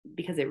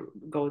because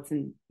goats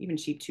and even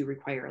sheep too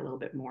require a little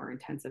bit more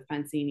intensive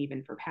fencing,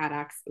 even for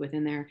paddocks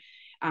within there.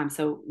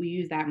 So we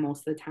use that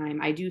most of the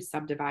time. I do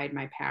subdivide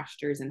my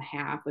pastures in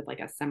half with like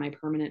a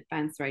semi-permanent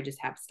fence, where I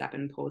just have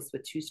step-in posts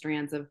with 2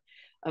 strands of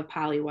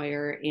poly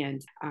wire.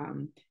 And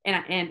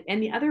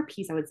the other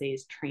piece I would say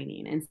is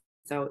training. And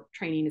so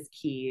training is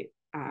key.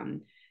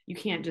 You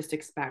can't just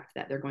expect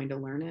that they're going to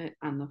learn it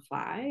on the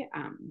fly.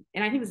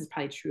 And I think this is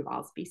probably true of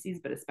all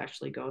species, but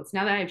especially goats.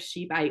 Now that I have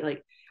sheep,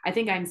 I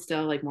think I'm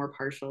still like more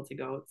partial to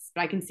goats,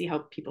 but I can see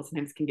how people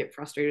sometimes can get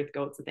frustrated with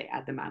goats if they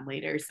add them on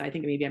later. So I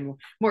think maybe I'm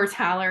more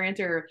tolerant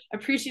or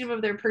appreciative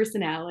of their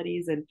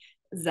personalities and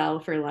zeal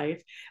for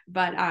life.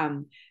 But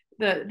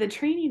the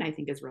training, I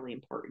think, is really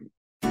important.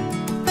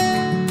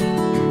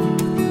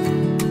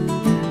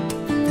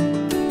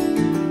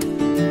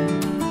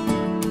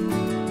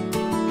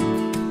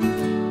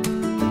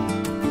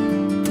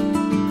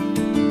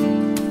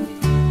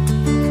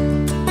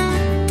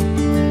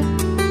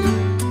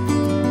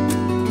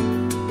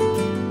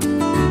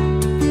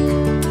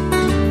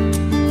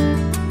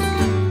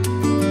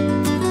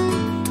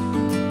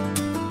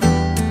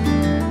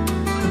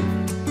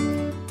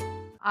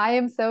 I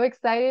am so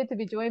excited to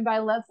be joined by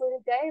Leslie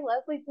today.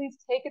 Leslie, please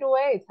take it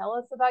away. Tell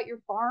us about your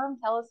farm,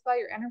 tell us about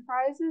your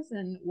enterprises,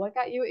 and what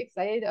got you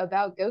excited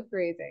about goat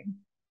grazing.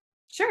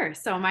 Sure.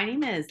 So my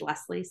name is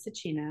Leslie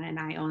Svacina, and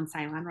I own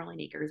Cylon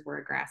Rolling Acres. We're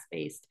a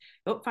grass-based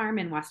goat farm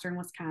in western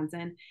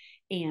Wisconsin.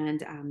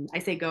 And I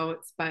say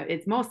goats, but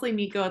it's mostly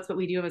meat goats, but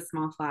we do have a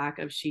small flock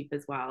of sheep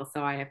as well.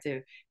 So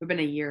we've been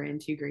a year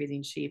into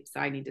grazing sheep, so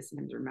I need to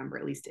sometimes remember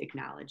at least to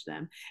acknowledge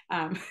them.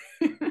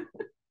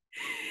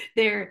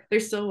 They're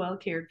still well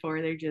cared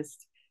for. They're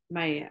just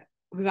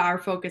our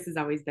focus has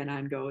always been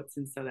on goats,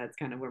 and so that's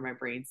kind of where my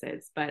brain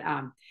sits. But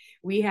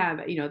we have,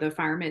 the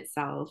farm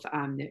itself.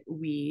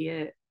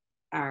 We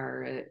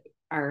our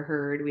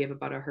herd. We have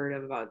about a herd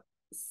of about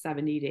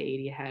 70 to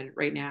 80 head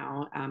right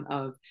now,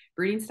 of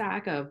breeding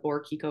stock of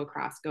Boer-Kiko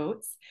cross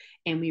goats,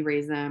 and we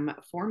raise them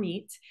for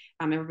meat.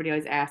 Everybody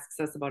always asks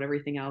us about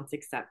everything else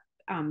except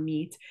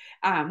meat,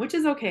 which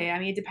is okay. I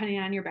mean, depending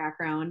on your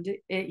background,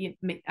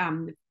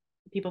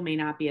 people may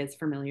not be as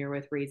familiar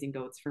with raising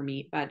goats for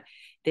meat, but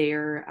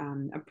they're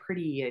a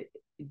pretty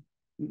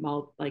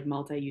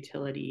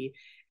multi-utility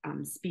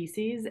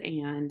species.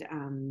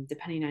 And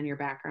depending on your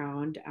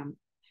background,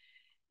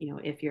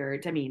 if you're,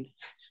 I mean,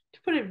 to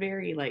put it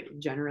very like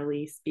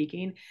generally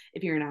speaking,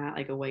 if you're not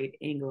like a white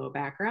Anglo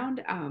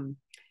background,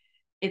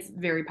 it's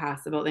very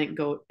possible that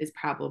goat is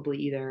probably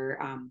either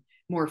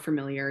more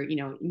familiar.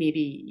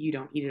 Maybe you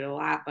don't eat it a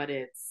lot, but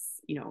it's,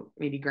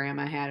 maybe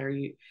grandma had, or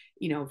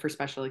for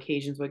special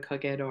occasions would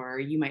cook it, or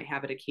you might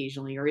have it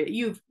occasionally, or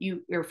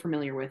you're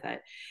familiar with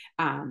it.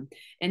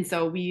 And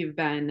so we've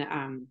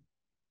been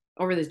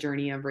over this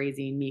journey of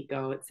raising meat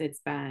goats.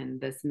 It's been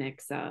this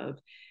mix of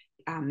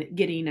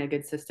getting a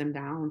good system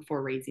down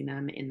for raising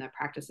them in the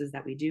practices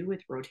that we do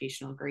with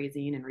rotational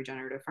grazing and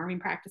regenerative farming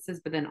practices,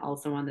 but then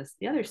also on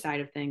the other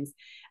side of things,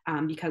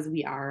 because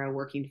we are a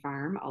working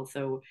farm,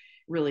 also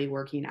really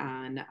working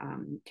on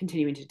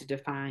continuing to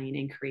define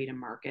and create a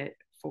market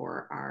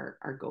for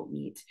our goat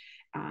meat,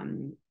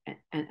 and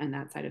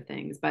that side of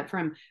things. But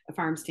from a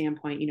farm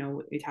standpoint,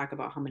 we talk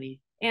about how many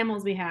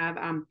animals we have.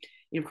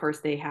 Of course,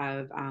 they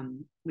have,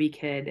 we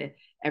could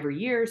every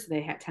year, so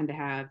they tend to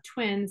have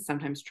twins,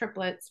 sometimes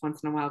triplets,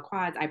 once in a while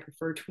quads. I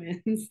prefer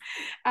twins,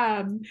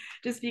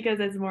 just because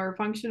it's more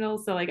functional.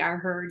 So like our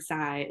herd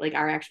size, like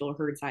our actual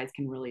herd size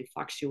can really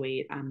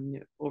fluctuate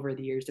over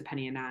the years,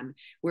 depending on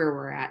where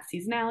we're at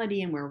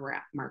seasonality and where we're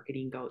at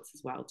marketing goats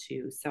as well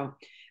too. So,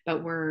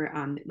 but we're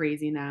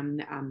raising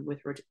them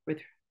with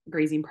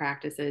grazing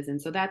practices.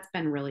 And so that's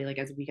been really, like,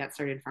 as we got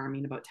started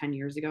farming about 10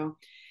 years ago,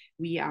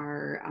 we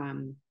are,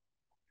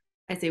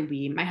 I say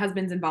we, my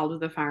husband's involved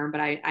with the farm,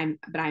 but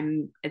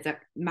it's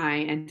my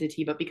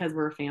entity, but because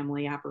we're a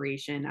family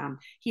operation,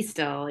 he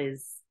still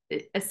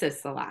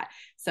assists a lot.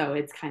 So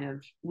it's kind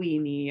of we,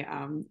 me,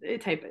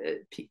 type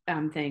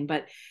of thing.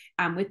 But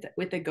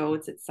with the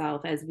goats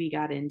itself, as we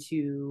got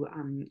into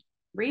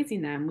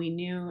raising them, we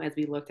knew as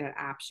we looked at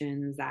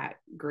options that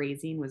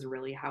grazing was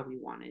really how we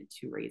wanted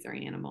to raise our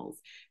animals.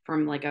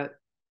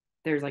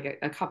 There's like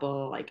a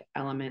couple like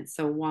elements.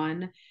 So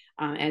one,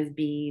 as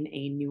being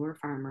a newer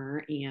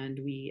farmer, and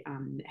we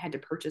had to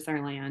purchase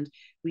our land,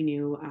 we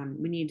knew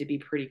we needed to be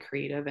pretty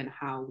creative in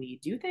how we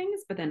do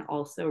things, but then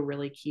also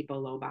really keep a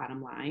low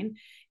bottom line.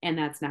 And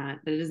that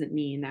doesn't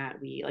mean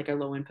that we like a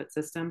low input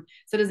system.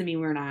 So it doesn't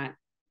mean we're not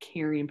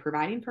caring and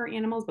providing for our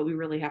animals, but we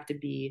really have to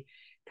be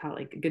kind of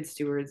like good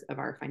stewards of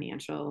our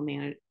financials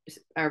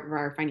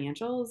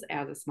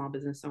as a small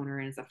business owner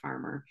and as a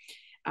farmer.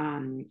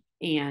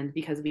 And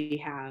because we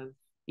have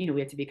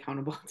to be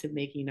accountable to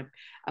making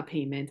a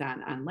payment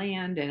on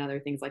land and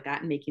other things like that,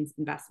 and making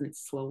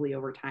investments slowly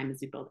over time as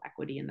we build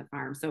equity in the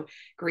farm. So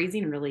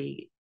grazing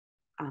really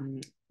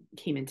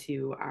came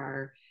into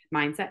our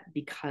mindset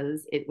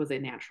because it was a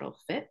natural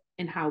fit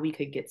in how we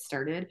could get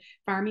started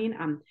farming.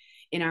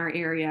 In our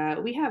area,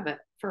 we have,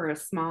 for a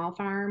small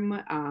farm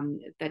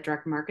that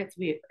direct markets,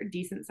 we have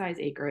decent size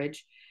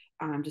acreage.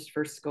 just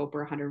for scope,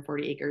 we're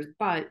 140 acres,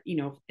 but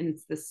in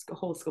this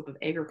whole scope of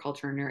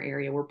agriculture in our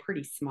area, we're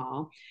pretty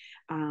small.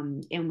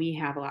 And we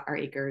have our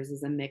acres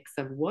is a mix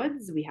of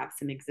woods. We have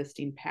some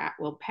existing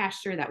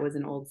pasture that was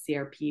an old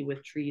CRP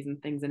with trees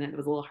and things in it. It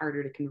was a little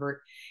harder to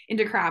convert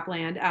into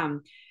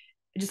cropland,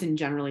 just in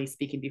generally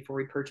speaking, before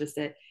we purchased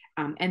it.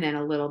 And then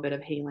a little bit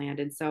of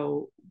hayland. And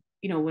so,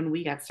 when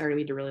we got started,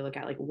 we had to really look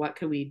at like, what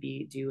could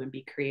we do and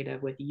be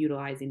creative with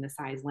utilizing the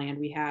size land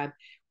we had,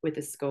 with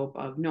the scope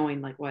of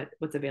knowing like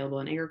what's available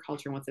in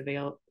agriculture and what's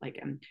available, like,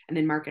 and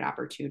then market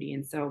opportunity.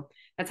 And so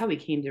that's how we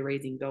came to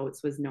raising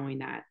goats, was knowing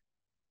that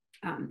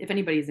if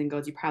anybody's in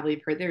goats, you probably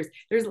have heard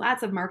there's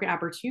lots of market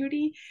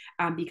opportunity,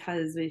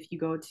 because if you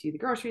go to the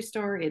grocery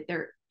store,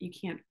 you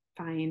can't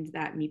find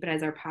that meat. But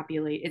as our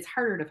populate, it's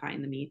harder to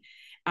find the meat,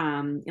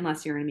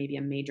 unless you're in maybe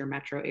a major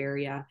metro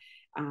area,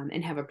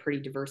 and have a pretty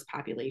diverse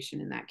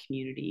population in that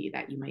community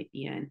that you might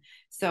be in.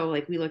 So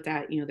like we looked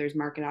at, there's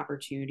market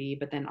opportunity,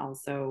 but then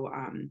also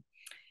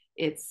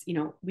it's,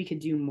 we could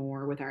do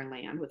more with our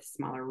land with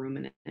smaller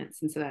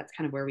ruminants. And so that's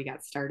kind of where we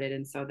got started.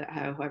 And so that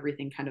how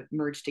everything kind of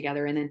merged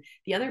together. And then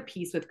the other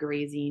piece with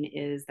grazing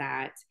is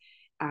that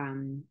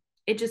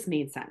it just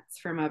made sense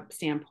from a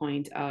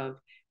standpoint of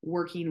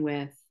working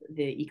with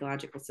the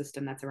ecological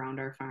system that's around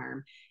our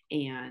farm,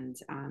 and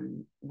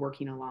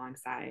working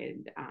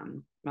alongside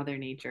Mother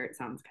Nature. It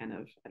sounds kind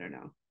of, I don't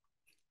know,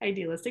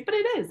 idealistic, but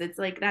it is. It's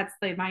like, that's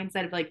the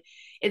mindset of like,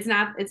 it's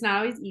not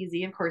always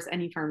easy. Of course,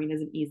 any farming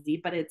isn't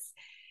easy, but it's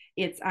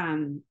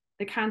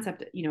the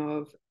concept,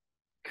 of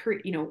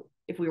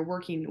if we were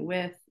working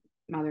with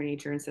Mother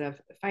Nature instead of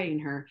fighting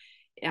her,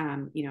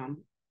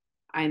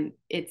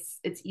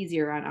 it's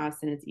easier on us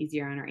and it's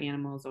easier on our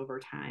animals over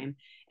time.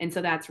 And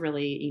so that's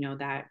really,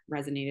 that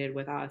resonated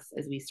with us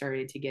as we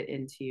started to get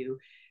into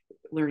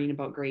learning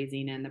about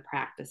grazing and the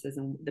practices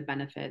and the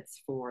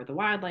benefits for the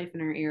wildlife in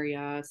our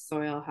area,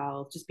 soil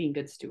health, just being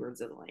good stewards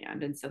of the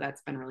land. And so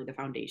that's been really the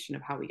foundation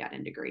of how we got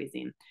into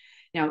grazing.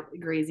 Now,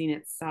 grazing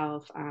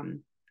itself,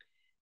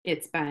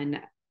 it's been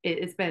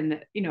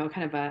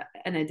kind of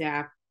an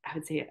adapt. I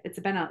would say it's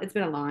been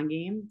a long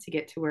game to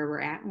get to where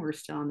we're at, and we're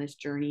still on this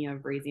journey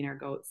of raising our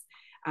goats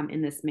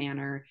in this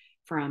manner,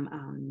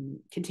 from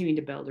continuing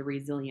to build a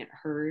resilient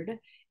herd,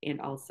 and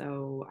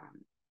also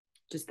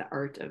just the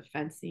art of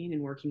fencing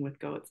and working with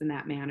goats in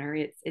that manner.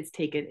 It's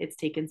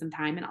taken some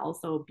time, and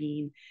also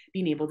being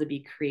able to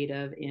be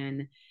creative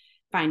in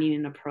finding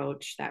an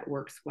approach that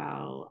works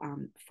well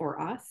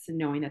for us, and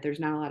knowing that there's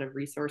not a lot of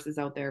resources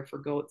out there for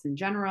goats in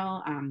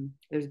general.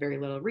 There's very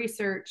little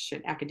research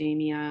and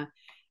academia,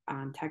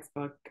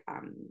 textbook,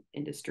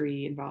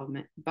 industry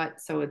involvement. But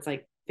so it's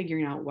like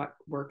figuring out what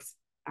works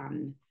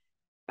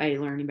by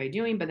learning by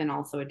doing, but then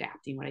also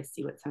adapting what I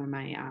see what some of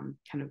my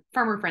kind of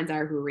farmer friends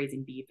are who are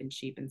raising beef and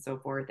sheep and so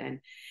forth.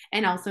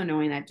 And also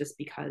knowing that just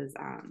because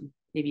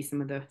maybe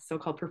some of the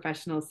so-called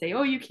professionals say,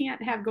 oh, you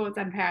can't have goats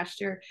on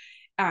pasture,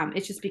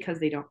 it's just because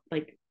they don't,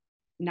 like,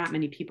 not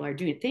many people are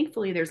doing it.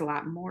 Thankfully, there's a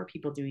lot more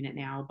people doing it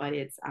now, but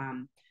it's,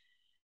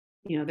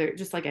 they're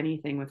just like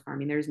anything with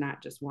farming. There's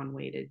not just one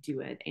way to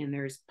do it. And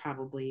there's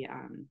probably,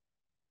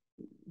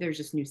 there's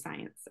just new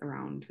science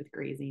around with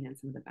grazing and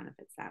some of the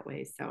benefits that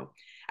way. So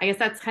I guess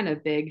that's kind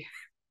of big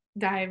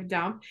dive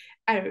dump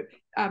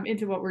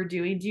into what we're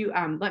doing. Do you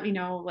let me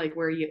know like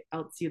where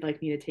else you'd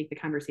like me to take the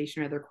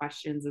conversation, or other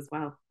questions as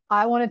well?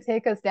 I want to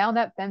take us down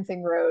that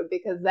fencing road,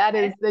 because that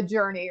is the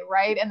journey,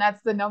 right? And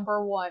that's the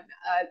number one.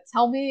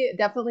 Tell me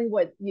definitely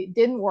what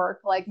didn't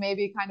work, like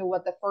maybe kind of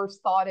what the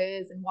first thought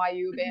is and why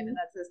you abandoned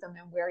that system,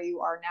 and where you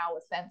are now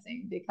with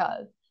fencing,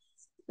 because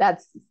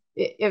that's,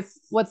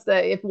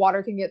 if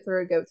water can get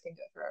through it, goats can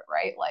go through it,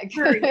 right? Like,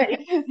 sure,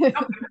 yeah.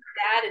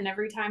 That, and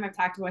every time I've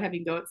talked about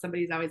having goats,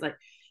 somebody's always like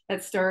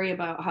that story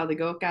about how the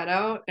goat got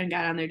out and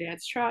got on their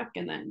dad's truck,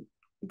 and then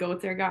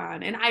goats are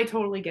gone. And I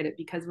totally get it,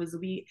 because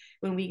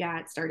when we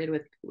got started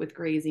with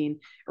grazing,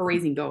 or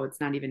raising goats,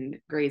 not even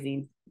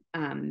grazing,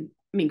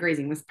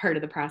 grazing was part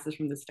of the process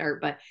from the start,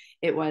 but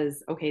it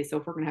was okay. So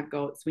if we're gonna have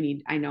goats,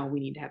 I know we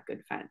need to have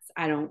good fence.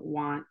 I don't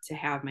want to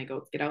have my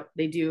goats get out.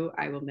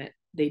 I will admit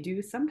they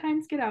do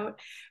sometimes get out,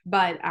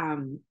 but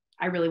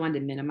I really wanted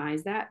to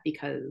minimize that,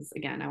 because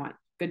again, I want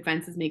good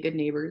fences make good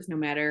neighbors, no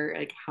matter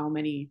like how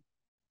many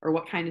or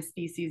what kind of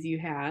species you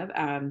have.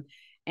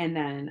 And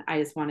then I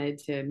just wanted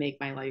to make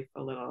my life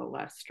a little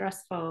less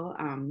stressful,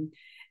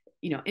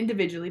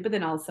 individually, but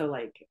then also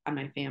like on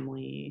my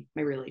family,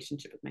 my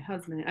relationship with my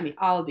husband.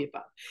 All of the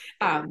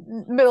above.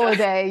 Middle of the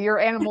day, your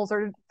animals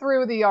are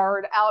through the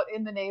yard, out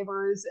in the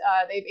neighbors.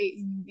 They've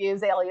eaten the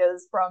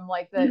azaleas from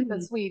like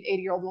the sweet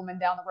 80-year-old woman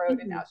down the road,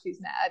 and now she's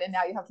mad, and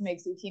now you have to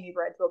make zucchini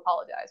bread to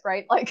apologize,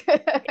 right? Like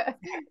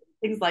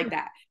things like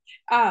that.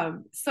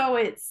 So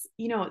it's,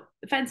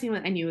 fencing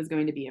I knew was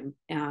going to be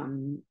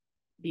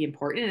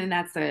important, and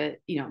that's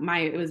it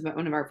was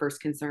one of our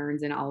first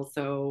concerns, and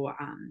also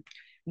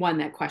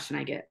one question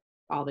I get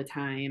all the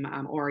time,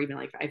 or even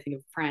like I think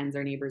of friends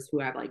or neighbors who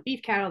have like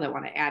beef cattle that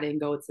want to add in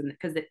goats, and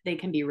because they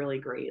can be really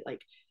great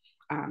like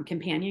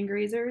companion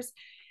grazers.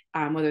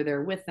 whether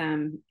they're with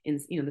them in,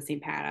 the same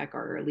paddock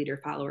or a leader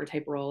follower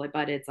type role.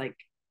 But it's like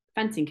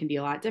fencing can be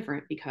a lot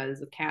different because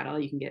with cattle,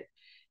 you can get,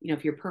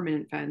 if you're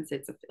permanent fence,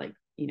 it's like,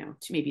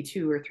 maybe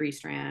 2 or 3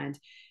 strand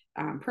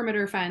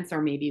perimeter fence,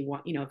 or maybe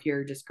one, if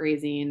you're just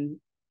grazing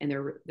and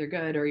they're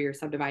good, or you're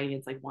subdividing,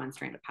 it's like 1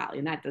 strand of poly,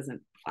 and that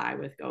doesn't fly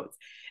with goats.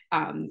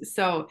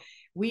 So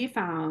we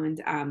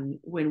found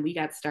when we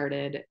got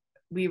started,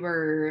 we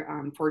were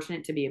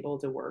fortunate to be able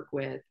to work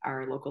with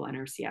our local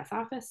NRCS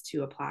office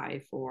to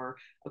apply for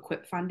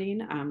EQIP funding,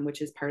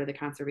 which is part of the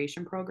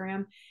conservation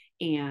program.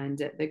 And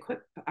the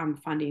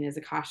EQIP funding is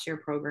a cost share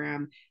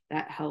program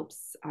that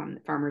helps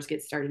farmers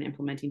get started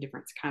implementing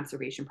different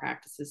conservation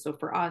practices. So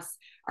for us,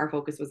 our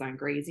focus was on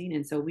grazing.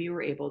 And so we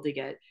were able to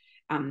get,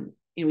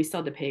 we still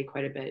had to pay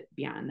quite a bit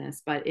beyond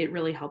this, but it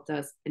really helped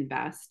us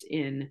invest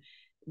in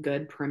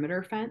good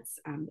perimeter fence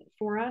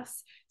for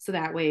us. So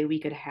that way we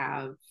could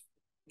have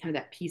kind of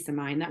that peace of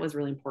mind. That was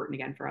really important,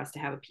 again, for us to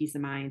have a peace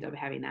of mind of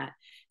having that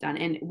done.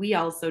 And we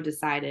also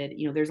decided,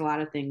 there's a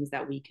lot of things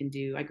that we can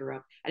do. I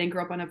didn't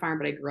grow up on a farm,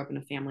 but I grew up in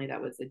a family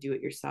that was a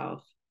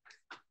do-it-yourself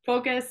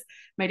focus.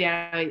 My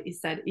dad, he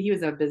said he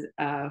was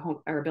a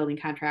home or a building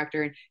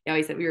contractor, and he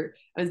always said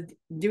I was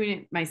doing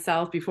it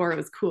myself before it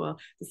was cool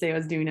to say I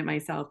was doing it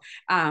myself,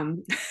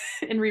 and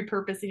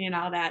repurposing and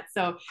all that.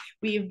 So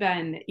we've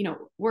been,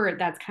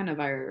 that's kind of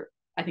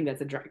I think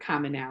that's a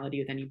commonality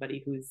with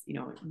anybody who's,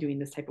 doing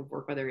this type of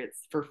work, whether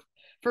it's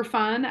for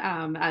fun,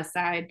 a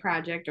side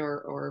project,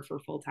 or for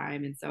full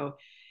time. And so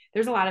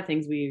there's a lot of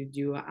things we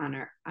do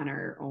on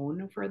our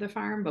own for the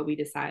farm, but we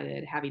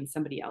decided having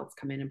somebody else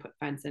come in and put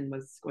fence in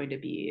was going to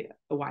be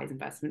a wise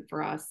investment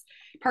for us.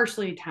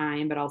 Partially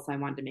time, but also I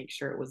wanted to make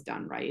sure it was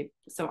done right.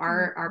 So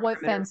our what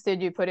fence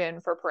did you put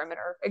in for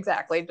perimeter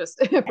exactly? Just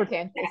for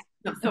tangibles.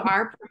 So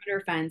our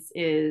perimeter fence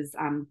is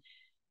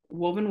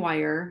woven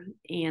wire,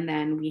 and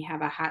then we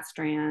have a hot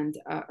strand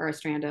or a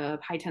strand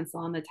of high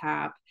tensile on the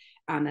top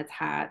that's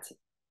hot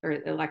or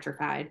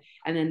electrified,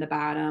 and then the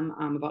bottom,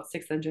 about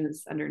 6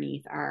 inches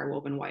underneath our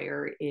woven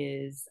wire,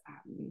 is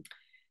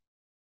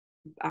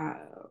why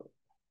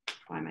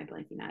am I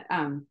blanking that?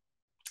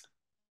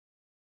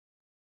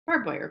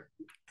 Barbed wire.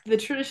 The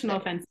traditional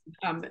fence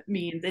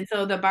means, and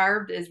so the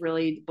barbed is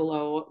really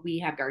below. We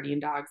have guardian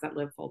dogs that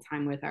live full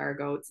time with our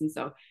goats, and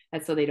so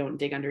that's so they don't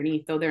dig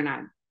underneath. Though they're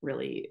not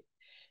really.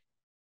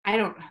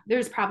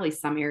 There's probably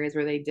some areas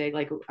where they dig,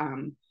 like,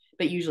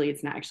 but usually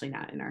it's not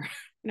in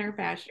our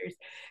pastures.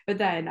 But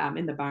then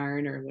in the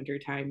barn or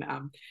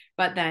wintertime.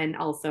 But then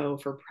also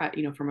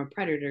from a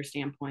predator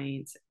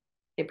standpoint,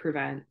 it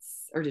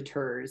prevents or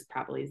deters,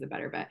 probably is a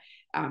better bet.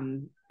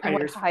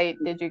 Predators. What height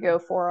did you go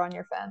for on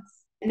your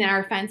fence? And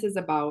our fence is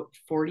about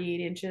 48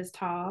 inches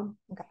tall.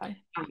 Okay.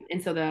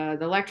 And so the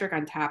electric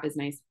on top is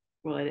nice.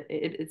 Well,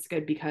 it's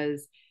good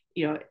because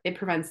it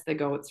prevents the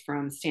goats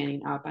from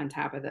standing up on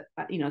top of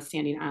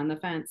standing on the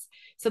fence.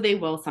 So they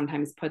will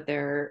sometimes put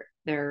their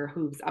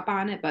hooves up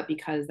on it, but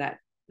because that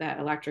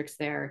electric's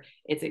there,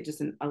 it's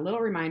just a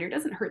little reminder. It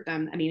doesn't hurt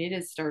them. I mean, it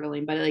is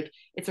startling, but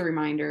it's a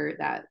reminder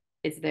that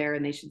it's there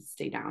and they should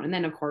stay down. And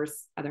then of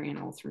course, other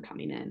animals from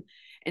coming in.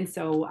 And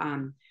so,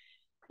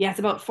 it's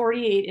about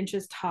 48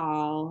 inches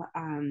tall.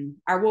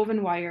 Our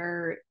woven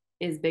wire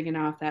is big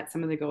enough that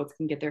some of the goats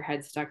can get their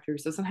heads stuck through.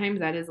 So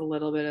sometimes that is a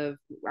little bit of,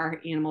 our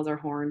animals are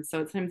horned, so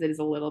sometimes it is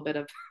a little bit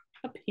of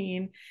a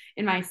pain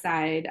in my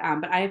side.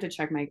 But I have to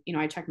check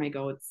I check my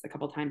goats a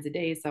couple times a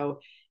day. So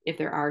if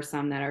there are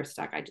some that are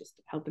stuck, I just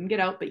help them get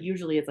out. But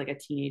usually it's like a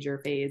teenager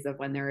phase of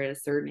when they're at a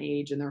certain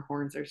age and their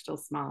horns are still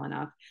small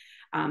enough.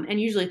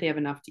 And usually if they have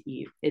enough to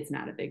eat, it's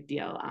not a big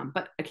deal.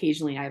 But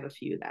occasionally I have a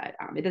few that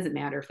it doesn't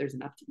matter if there's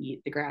enough to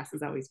eat. The grass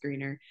is always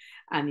greener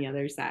on the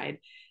other side.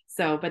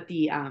 So, but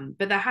the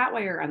hot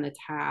wire on the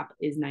top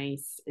is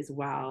nice as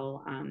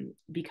well,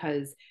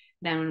 because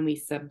then when we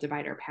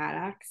subdivide our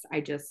paddocks,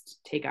 I just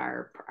take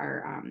our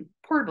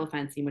portable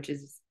fencing, which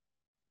is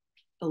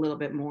a little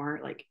bit more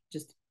like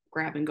just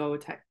grab and go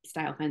type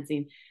style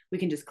fencing. We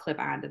can just clip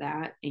onto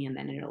that, and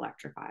then it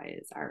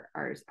electrifies our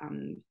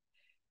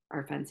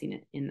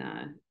fencing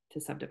to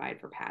subdivide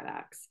for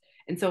paddocks.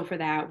 And so for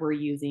that, we're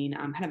using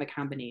kind of a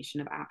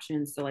combination of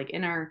options. So like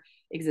in our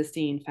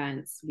existing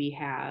fence,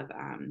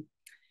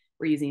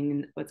 we're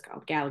using what's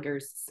called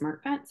Gallagher's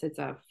Smart Fence. It's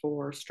a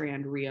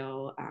 4-strand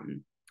reel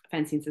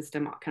fencing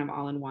system, kind of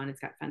all in one. It's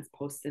got fence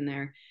posts in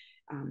there.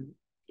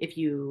 If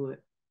you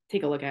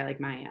take a look at like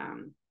my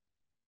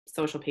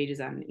social pages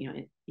on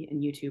in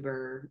YouTube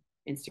or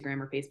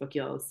Instagram or Facebook,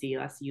 you'll see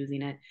us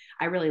using it.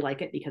 I really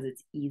like it because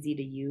it's easy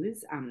to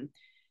use,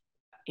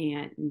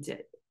 and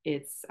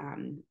it's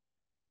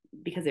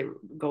because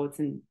goats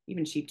and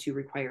even sheep too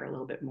require a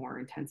little bit more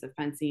intensive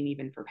fencing,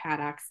 even for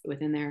paddocks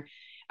within there.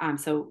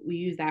 So we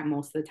use that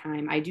most of the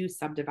time. I do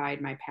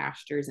subdivide my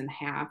pastures in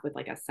half with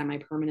like a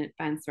semi-permanent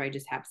fence, where I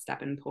just have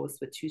step-in posts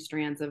with 2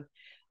 strands of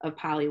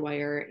poly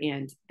wire,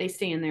 and they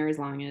stay in there as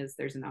long as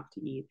there's enough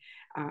to eat.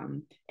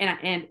 And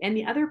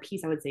the other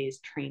piece I would say is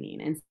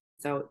training. And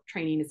so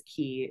training is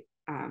key.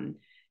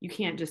 you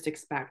can't just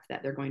expect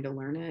that they're going to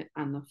learn it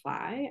on the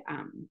fly.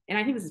 And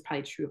I think this is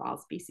probably true of all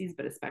species,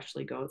 but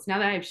especially goats. Now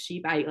that I have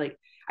sheep, I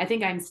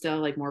think I'm still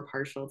like more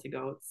partial to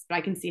goats, but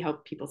I can see how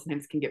people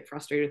sometimes can get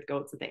frustrated with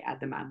goats if they add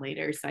them on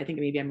later. So I think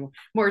maybe I'm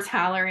more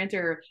tolerant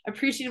or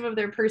appreciative of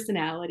their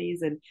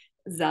personalities and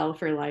zeal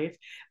for life.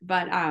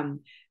 But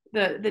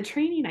the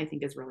training I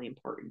think is really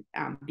important,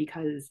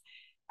 because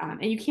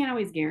and you can't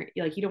always guarantee,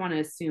 like you don't want to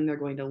assume they're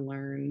going to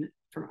learn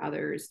from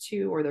others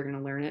too, or they're going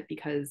to learn it,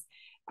 because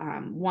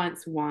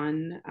once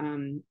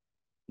one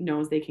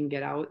knows they can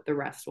get out, the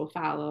rest will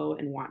follow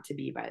and want to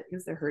be by,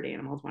 because the herd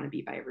animals want to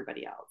be by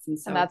everybody else. And And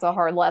so, that's a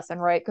hard lesson,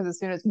 right? Because as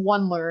soon as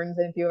one learns,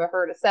 and if you have a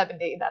herd of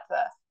 70, that's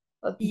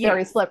a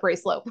very yes, slippery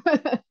slope.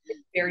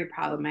 very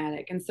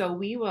problematic. And so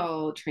we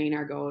will train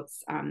our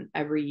goats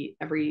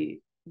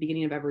every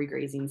beginning of every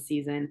grazing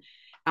season.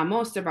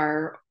 Most of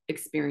our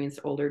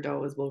experienced older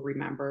does will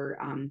remember,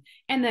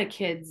 and the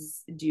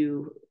kids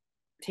do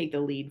take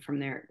the lead from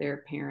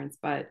their parents,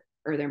 but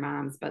or their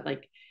moms, but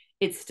like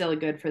it's still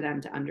good for them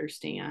to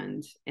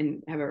understand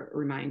and have a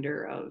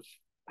reminder of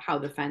how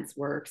the fence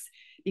works,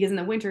 because in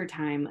the winter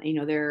time,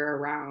 they're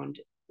around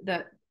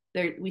the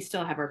there we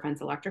still have our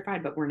fence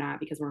electrified, but we're not,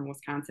 because we're in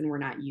Wisconsin, we're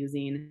not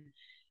using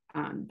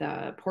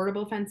the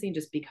portable fencing,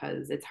 just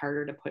because it's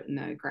harder to put in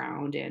the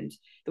ground, and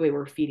the way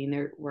we're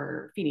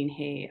feeding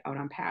hay out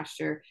on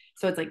pasture,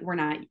 so it's like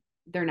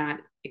they're not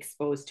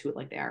exposed to it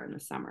like they are in the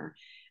summer.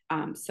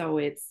 So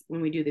it's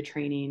when we do the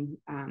training,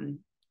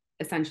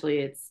 essentially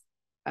it's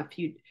a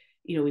few,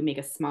 we make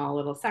a small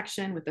little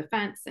section with the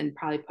fence, and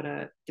probably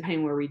depending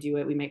on where we do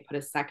it, we might put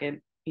a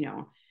second,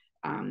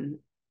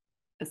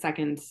 a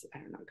second, I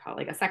don't know, call it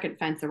like a second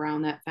fence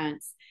around that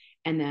fence.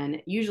 And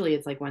then usually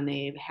it's like when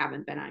they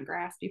haven't been on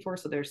grass before,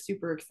 so they're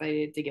super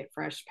excited to get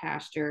fresh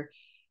pasture.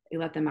 I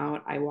let them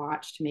out. I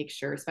watch to make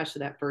sure, especially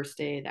that first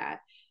day, that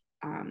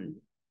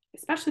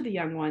especially the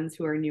young ones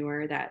who are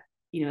newer, that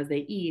as they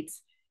eat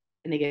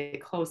and they get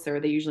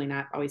closer, they're usually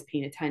not always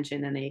paying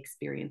attention. Then they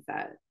experience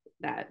that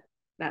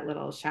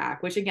little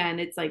shock, which again,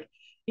 it's like,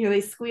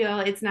 they squeal.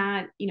 It's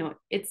not,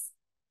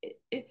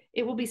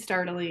 it will be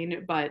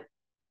startling, but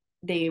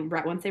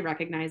once they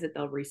recognize it,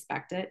 they'll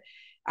respect it.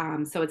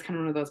 So it's kind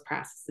of one of those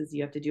processes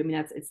you have to do. I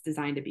mean, it's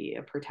designed to be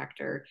a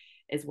protector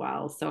as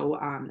well. So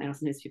I know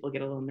sometimes people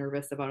get a little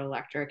nervous about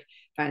electric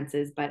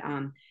fences, but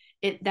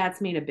that's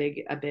made a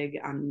big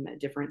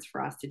difference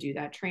for us to do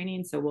that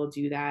training. So we'll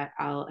do that.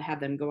 I'll have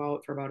them go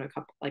out for about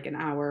an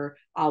hour.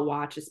 I'll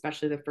watch,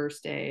 especially the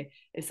first day.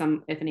 If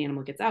an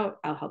animal gets out,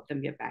 I'll help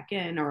them get back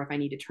in, or if I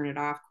need to turn it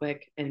off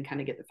quick and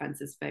kind of get the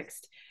fences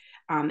fixed.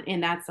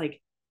 And that's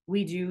like,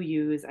 we do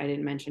use, I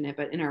didn't mention it,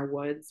 but in our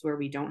woods where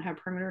we don't have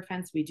perimeter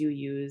fence, we do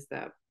use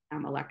the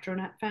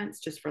electronet fence,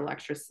 just for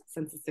extra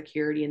sense of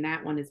security. And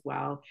that one as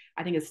well,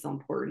 I think is still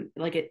important.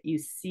 Like I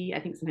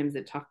think sometimes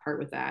the tough part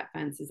with that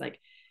fence is like,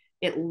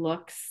 it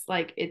looks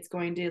like it's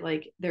going to,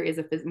 like, there is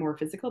a more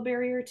physical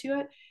barrier to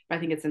it, but I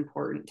think it's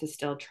important to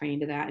still train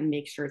to that and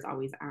make sure it's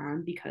always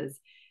on, because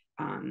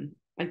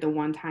like the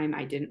one time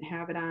I didn't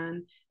have it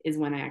on is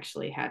when I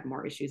actually had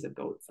more issues of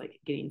goats like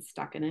getting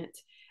stuck in it.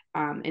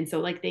 And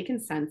so like they can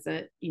sense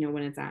it,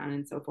 when it's on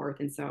and so forth.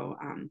 And so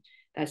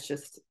that's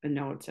just a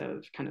note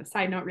of kind of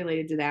side note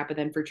related to that. But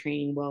then for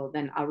training,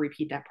 then I'll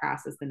repeat that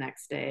process the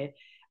next day,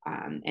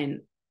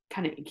 and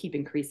kind of keep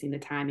increasing the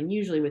time. And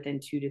usually within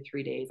 2 to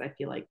 3 days, I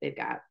feel like they've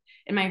got,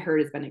 and my herd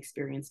has been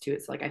experienced to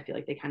it. So like, I feel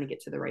like they kind of get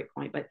to the right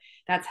point, but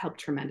that's helped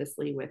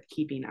tremendously with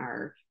keeping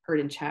our herd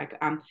in check.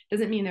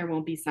 Doesn't mean there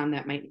won't be some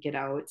that might get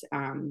out.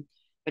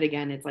 But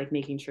again, it's like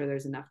making sure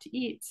there's enough to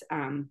eat.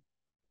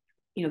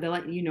 They'll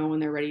let you know when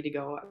they're ready to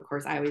go. Of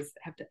course, I always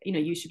have to,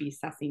 you should be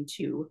assessing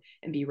too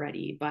and be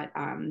ready. But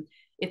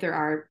if there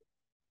are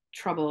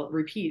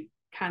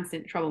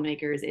constant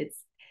troublemakers,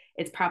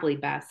 it's probably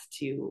best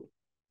to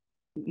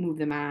move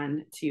them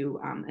on to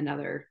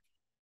another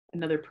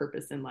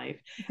purpose in life,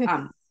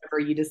 whatever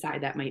you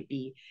decide that might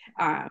be.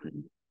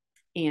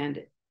 And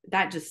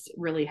that just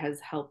really has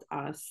helped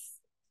us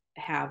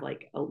have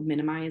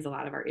minimize a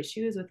lot of our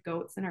issues with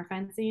goats and our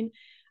fencing.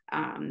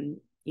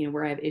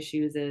 Where I have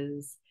issues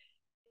is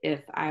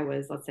if I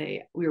was, let's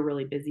say we were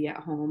really busy at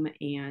home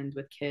and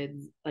with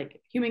kids,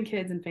 like human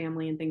kids and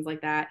family and things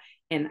like that,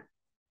 and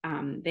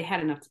they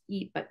had enough to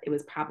eat, but it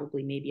was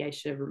probably, maybe I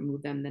should have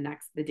removed them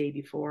the day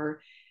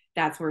before.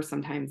 That's where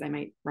sometimes I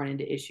might run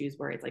into issues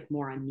where it's like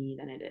more on me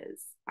than it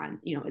is on,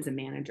 as a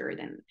manager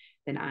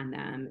than on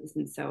them.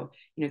 And so,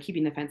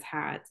 keeping the fence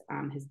hot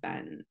has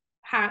been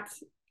hot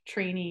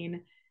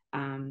training,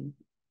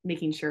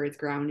 making sure it's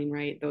grounding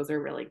right. Those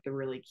are really the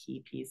really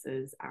key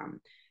pieces.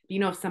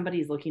 If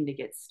somebody's looking to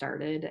get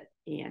started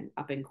and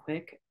up and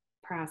quick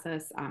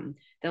process,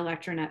 the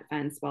electronet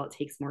fence, while it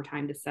takes more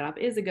time to set up,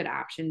 is a good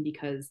option,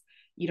 because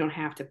you don't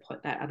have to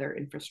put that other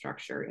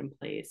infrastructure in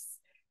place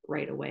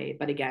right away.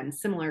 But again,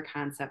 similar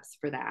concepts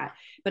for that.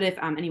 But if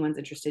anyone's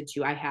interested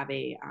too, I have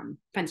a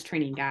fence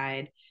training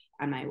guide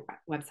on my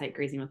website,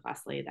 Grazing with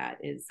Leslie, that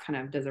is kind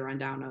of does a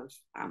rundown of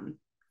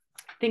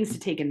things to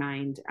take in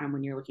mind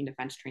when you're looking to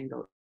fence train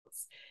goats,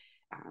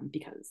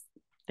 because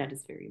that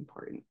is very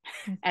important,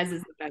 as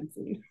is the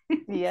fencing.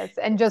 Yes,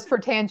 and just for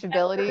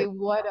tangibility,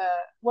 what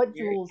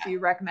jewels do you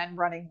recommend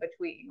running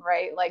between,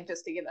 right? Like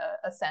just to give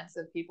a sense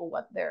of people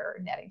what their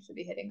netting should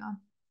be hitting on.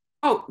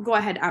 Oh, go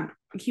ahead. Can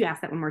you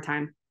ask that one more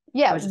time? I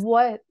Yeah, was just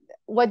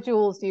what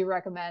jewels do you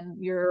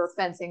recommend your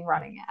fencing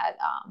running at?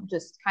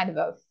 Just kind of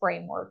a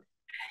framework.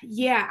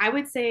 yeah, I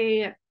would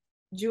say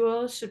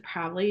jewels should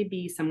probably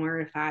be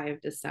somewhere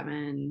 5 to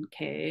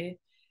 7K,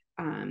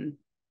 um,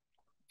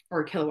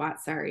 or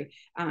kilowatts. Sorry,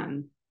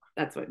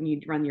 that's what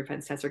you run your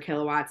fence test or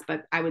kilowatts.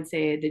 But I would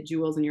say the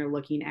jewels when you're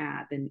looking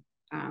at then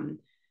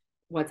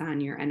what's on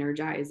your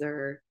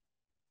energizer,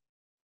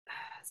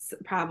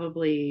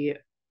 probably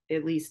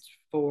at least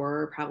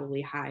 4,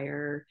 probably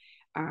higher.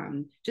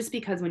 Just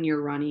because when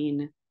you're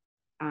running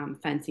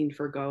fencing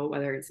for goat,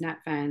 whether it's net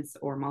fence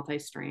or multi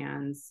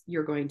strands,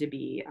 you're going to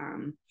be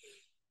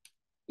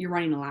you're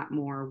running a lot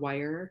more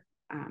wire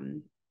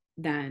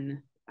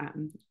than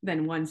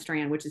one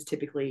strand, which is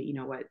typically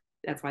what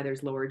that's why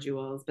there's lower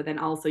jewels. But then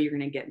also you're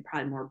going to get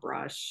probably more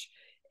brush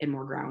and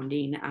more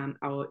grounding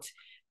out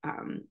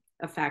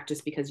effect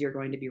just because you're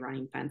going to be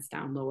running fence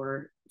down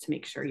lower to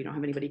make sure you don't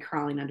have anybody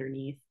crawling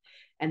underneath.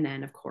 And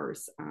then of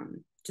course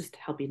just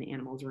helping the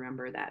animals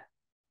remember that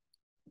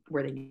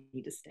where they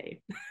need to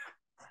stay.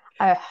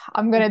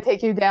 I'm going to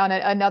take you down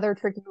another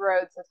tricky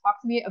road. So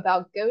talk to me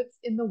about goats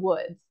in the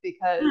woods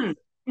because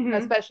Mm-hmm.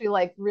 especially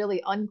like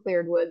really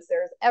uncleared woods,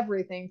 there's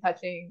everything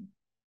touching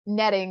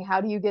netting.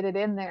 How do you get it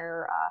in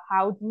there?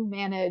 How do you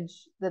manage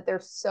that they're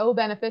so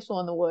beneficial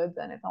in the woods?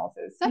 And it's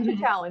also such a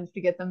Mm-hmm. challenge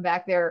to get them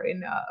back there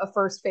in a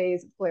first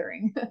phase of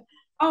clearing.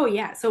 Oh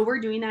yeah, so we're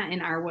doing that in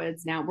our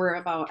woods now. We're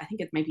about, I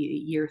think it might be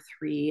year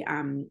 3.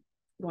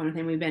 One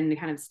thing we've been in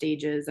kind of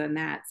stages on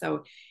that.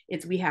 So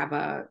we have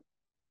our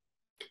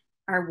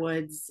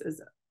woods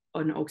is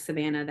an oak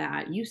savanna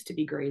that used to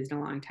be grazed a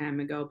long time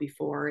ago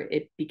before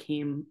it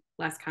became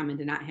less common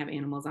to not have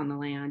animals on the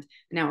land.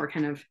 Now we're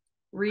kind of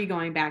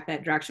re-going back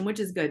that direction, which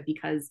is good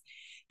because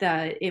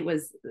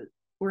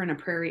we're in a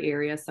prairie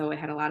area, so it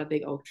had a lot of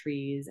big oak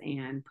trees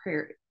and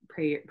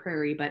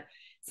prairie, but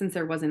since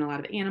there wasn't a lot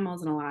of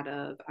animals and a lot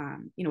of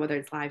whether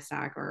it's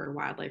livestock or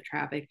wildlife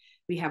traffic,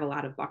 we have a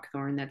lot of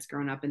buckthorn that's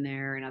grown up in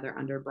there and other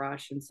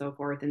underbrush and so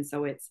forth, and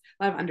so it's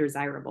a lot of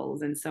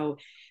undesirables. And so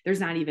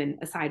there's not even,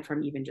 aside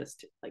from even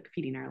just like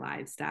feeding our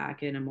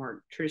livestock in a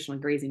more traditional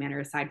grazing manner,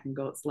 aside from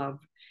goats love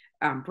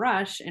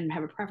brush and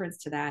have a preference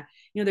to that,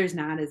 there's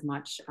not as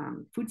much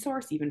food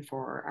source even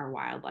for our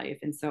wildlife.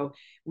 And so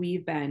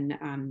we've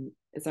been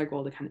it's our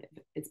goal to kind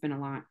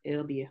of,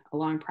 it'll be a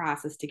long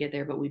process to get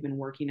there, but we've been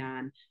working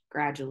on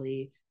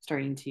gradually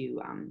starting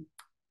to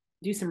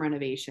do some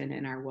renovation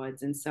in our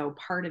woods. And so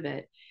part of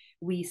it,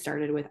 we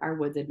started with, our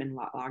woods had been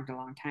logged a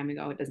long time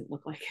ago. It doesn't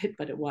look like it,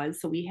 but it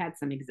was. So we had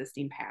some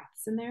existing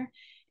paths in there.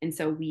 And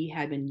so we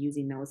had been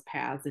using those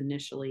paths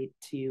initially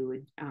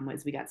to,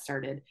 as we got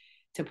started,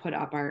 to put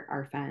up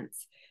our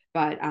fence.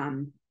 But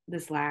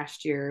this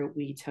last year,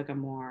 we took a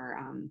more,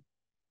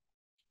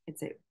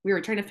 we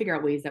were trying to figure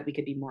out ways that we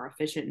could be more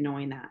efficient,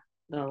 knowing that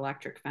the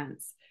electric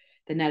fence,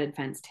 the netted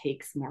fence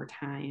takes more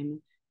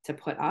time to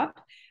put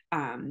up.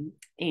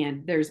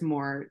 And there's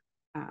more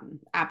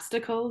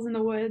obstacles in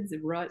the woods,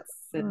 roots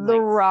and The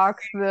like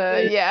rocks,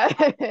 yeah,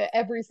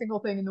 every single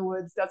thing in the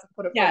woods doesn't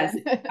put a foot yes,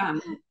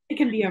 in. it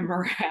can be a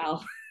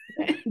morale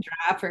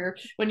dropper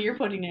when you're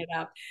putting it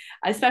up,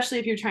 especially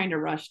if you're trying to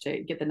rush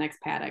to get the next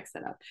paddock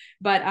set up.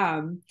 But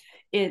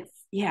it's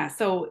yeah.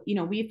 So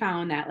we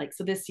found that like,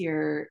 so this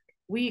year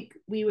we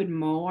would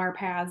mow our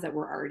paths that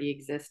were already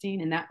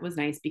existing, and that was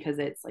nice because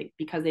it's like,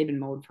 because they've been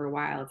mowed for a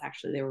while, it's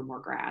actually, there were more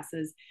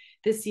grasses.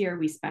 This year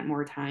we spent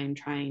more time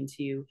trying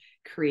to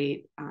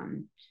create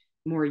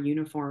more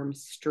uniform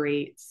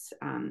straight,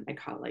 I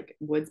call it like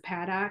woods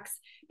paddocks,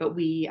 but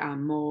we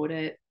mowed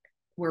it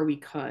where we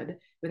could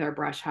with our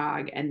brush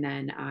hog. And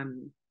then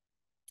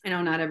I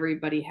know not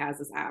everybody has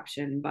this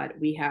option, but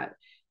we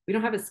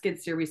don't have a skid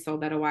steer. We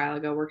sold that a while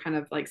ago. We're kind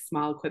of like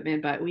small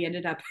equipment, but we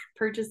ended up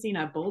purchasing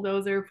a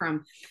bulldozer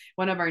from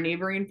one of our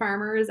neighboring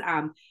farmers.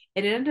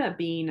 It ended up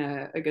being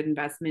a good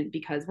investment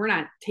because we're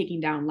not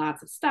taking down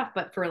lots of stuff,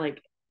 but for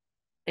like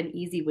an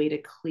easy way to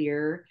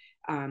clear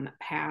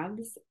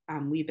paths,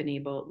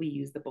 we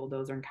use the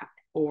bulldozer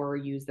or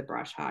use the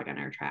brush hog on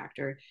our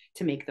tractor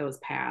to make those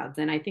paths.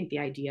 And I think the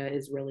idea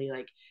is really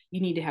like, you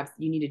need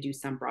to do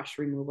some brush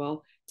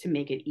removal to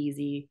make it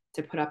easy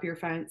to put up your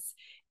fence.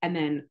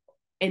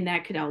 And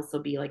that could also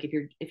be like,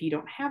 if you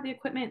don't have the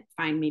equipment,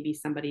 find maybe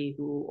somebody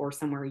or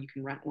somewhere you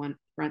can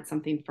rent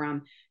something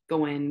from,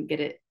 go in,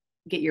 get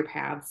your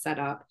paths set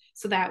up.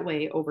 So that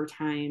way over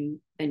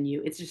time, then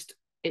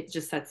it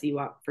just sets you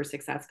up for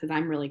success. Cause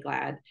I'm really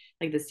glad,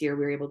 like this year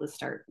we were able to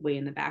start way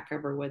in the back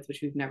of our woods, which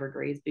we've never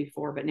grazed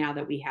before. But now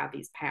that we have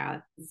these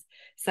paths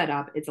set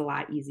up, it's a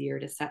lot easier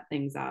to set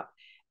things up,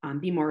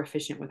 be more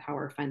efficient with how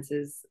our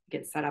fences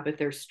get set up. If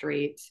they're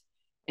straight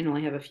and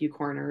only have a few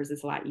corners,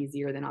 it's a lot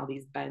easier than all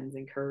these bends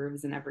and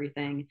curves and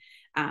everything.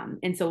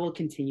 And so we'll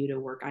continue to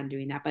work on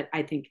doing that. But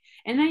I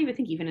even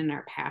think even in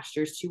our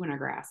pastures too, when our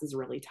grass is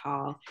really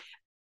tall,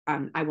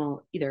 I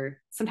will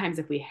either, sometimes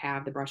if we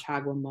have the brush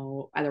hog, we'll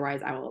mow.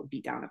 Otherwise, I will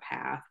beat down a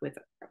path with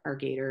our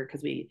gator,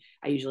 because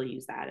I usually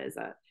use that as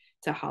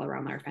to haul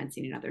around our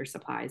fencing and other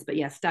supplies. But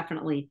yes,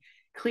 definitely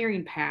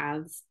clearing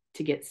paths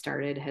to get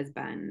started has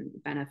been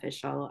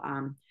beneficial.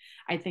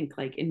 I think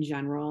like in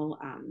general,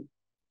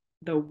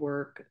 the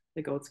work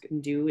the goats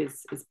can do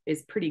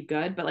is pretty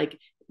good, but like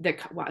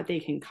what they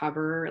can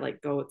cover,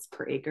 like goats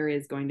per acre,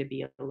 is going to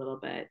be a little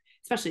bit,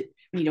 especially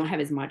when you don't have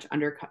as much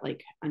undercut,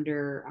 like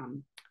under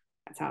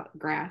that's how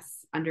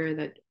grass under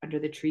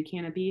the tree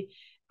canopy.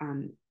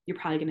 You're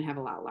probably going to have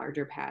a lot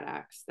larger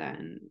paddocks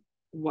than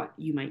what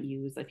you might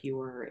use if you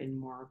were in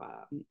more of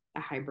a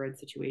hybrid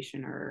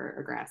situation or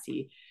a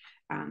grassy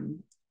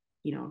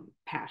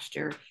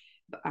pasture.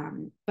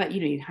 But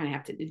you kind of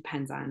have to, it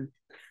depends on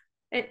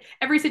it,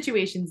 every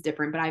situation is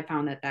different, but I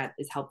found that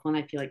is helpful. And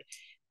I feel like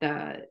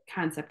the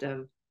concept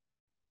of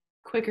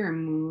quicker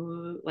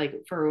move, like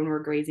for when we're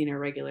grazing a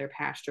regular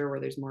pasture where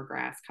there's more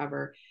grass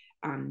cover,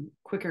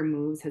 quicker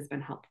moves has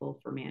been helpful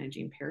for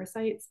managing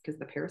parasites because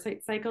the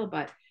parasite cycle.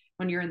 But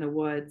when you're in the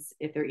woods,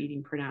 if they're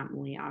eating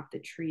predominantly off the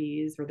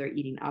trees or they're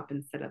eating up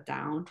instead of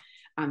down,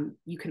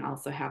 you can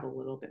also have a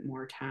little bit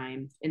more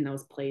time in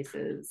those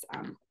places,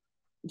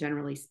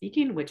 generally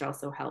speaking, which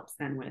also helps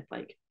then with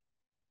like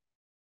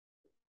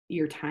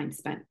your time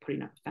spent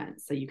putting up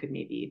fence. So you could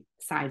maybe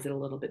size it a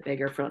little bit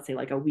bigger for, let's say,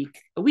 like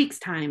a week's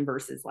time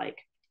versus like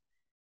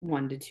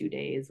 1 to 2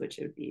 days, which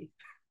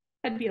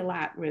that'd be a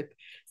lot with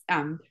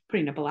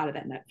putting up a lot of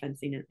that net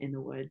fencing in the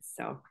woods.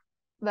 So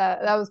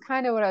that was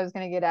kind of what I was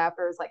going to get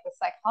after, is like the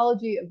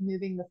psychology of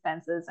moving the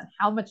fences and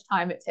how much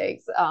time it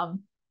takes.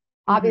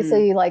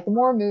 Obviously, like the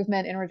more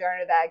movement in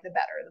regenerative ag, the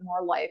better, the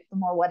more life, the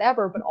more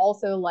whatever. But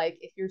also, like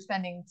if you're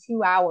spending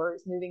 2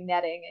 hours moving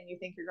netting and you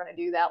think you're going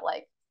to do that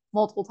like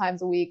multiple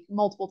times a week,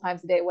 multiple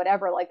times a day,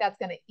 whatever, like that's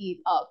going to eat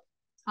up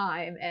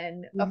time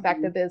and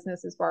affect the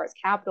business as far as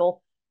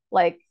capital.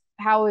 Like,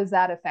 how is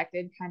that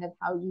affected kind of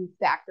how you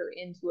factor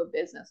into a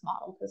business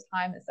model? Because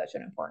time is such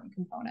an important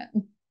component.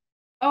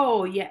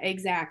 Oh yeah,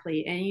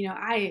 exactly. And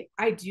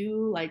I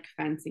do like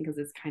fencing because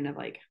it's kind of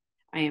like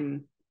I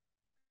am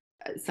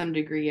some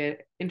degree an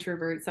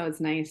introvert, so it's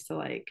nice to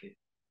like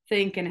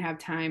think and have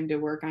time to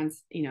work on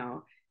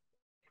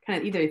kind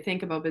of either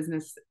think about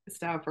business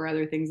stuff or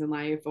other things in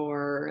life,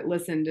 or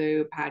listen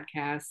to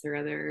podcasts or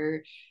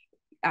other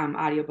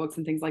audiobooks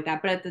and things like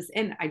that. But at this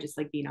end, I just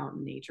like being out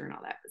in nature and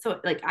all that. So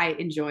like I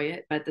enjoy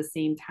it, but at the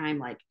same time,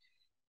 like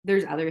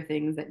there's other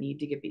things that need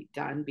to get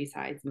done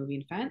besides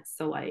moving fence.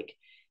 So like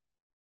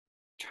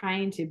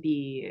trying to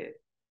be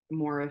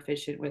more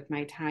efficient with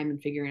my time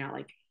and figuring out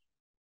like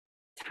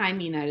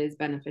timing that is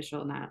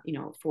beneficial, not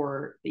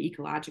for the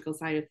ecological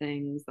side of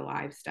things, the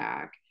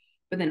livestock,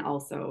 but then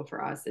also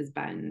for us has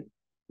been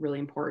really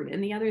important.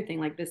 And the other thing,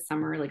 like this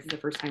summer, like it's the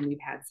first time we've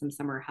had some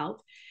summer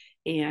help,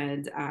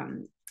 and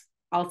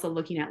also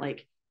looking at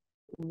like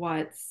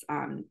what's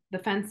the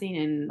fencing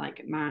and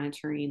like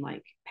monitoring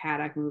like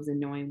paddock moves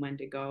and knowing when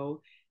to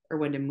go or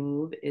when to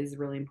move is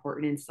really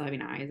important, and still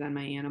having eyes on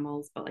my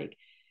animals. But like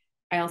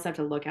I also have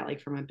to look at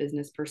like from a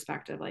business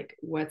perspective, like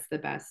what's the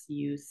best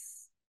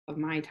use of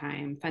my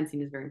time.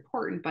 Fencing is very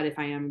important, but if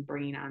I am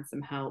bringing on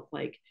some help,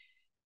 like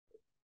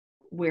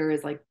where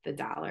is like the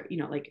dollar,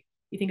 like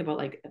you think about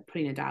like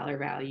putting a dollar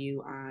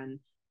value on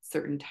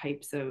certain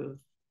types of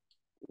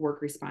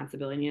work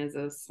responsibility. As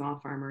a small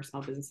farmer,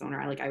 small business owner,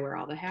 I wear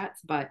all the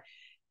hats, but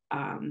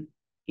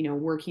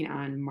working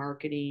on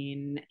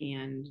marketing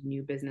and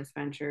new business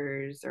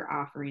ventures or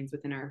offerings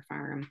within our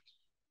farm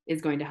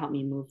is going to help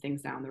me move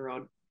things down the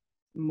road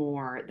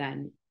more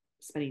than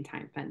spending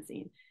time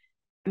fencing.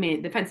 I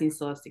mean, the fencing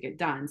still has to get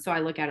done. So I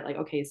look at it like,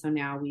 okay, so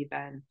now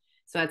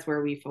so that's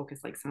where we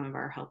focus, like some of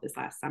our help this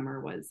last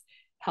summer was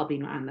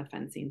helping on the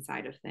fencing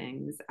side of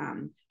things,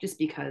 just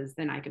because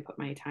then I could put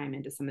my time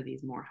into some of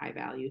these more high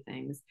value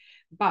things.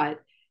 But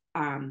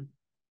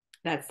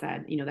that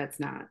said, that's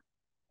not,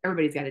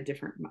 everybody's got a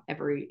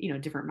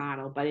different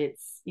model, but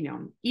it's,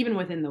 even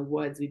within the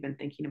woods, we've been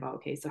thinking about,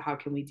 okay, so how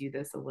can we do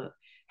this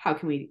how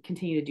can we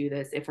continue to do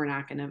this if we're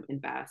not going to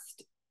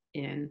invest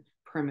in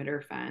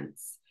perimeter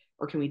fence,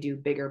 or can we do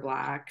bigger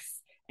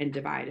blocks and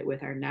divide it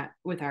with our net,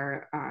 with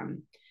our,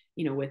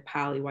 with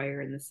poly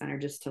wire in the center,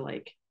 just to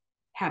like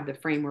have the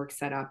framework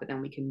set up, and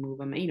then we can move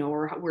them,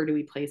 or where do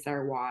we place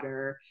our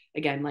water?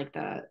 Again, like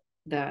the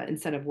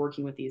instead of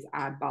working with these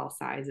oddball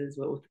sizes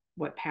with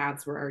what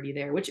paths were already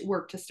there, which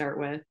worked to start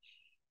with,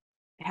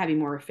 having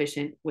more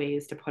efficient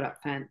ways to put up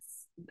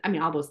fence. I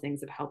mean, all those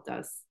things have helped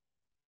us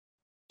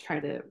try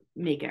to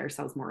make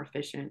ourselves more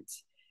efficient,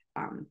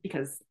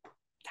 because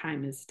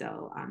time is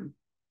still,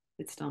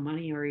 it's still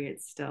money, or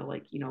it's still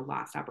like,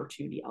 lost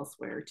opportunity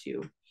elsewhere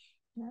too.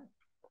 Yeah.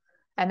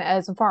 And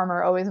as a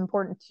farmer, always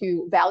important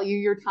to value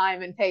your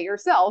time and pay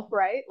yourself,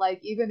 right? Like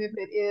even if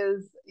it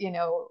is,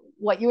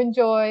 what you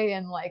enjoy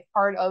and like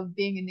part of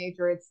being in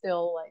nature, it's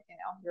still like,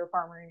 you're a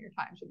farmer and your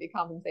time should be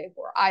compensated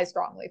for. I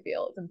strongly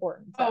feel it's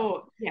important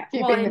to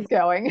keeping this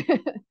going.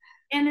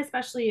 And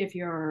especially if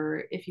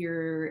you're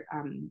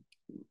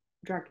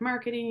direct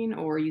marketing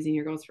or using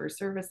your goals for a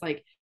service,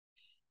 like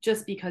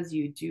just because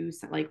you do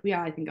like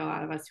I think a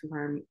lot of us who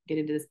farm get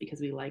into this because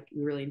we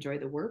really enjoy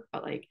the work,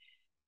 but like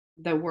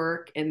the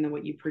work and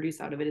what you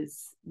produce out of it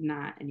is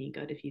not any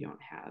good if you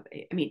don't have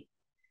I mean,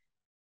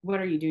 what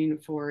are you doing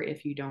for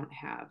if you don't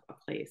have a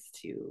place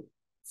to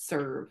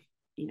serve,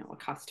 a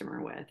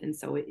customer with? And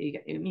so you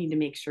need to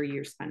make sure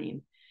you're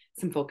spending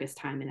some focused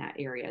time in that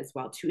area as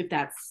well too, if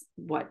that's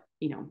what,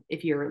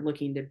 if you're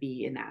looking to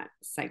be in that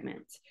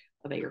segment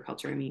of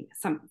agriculture. I mean,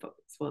 some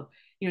folks will,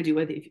 do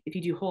with if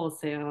you do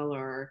wholesale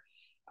or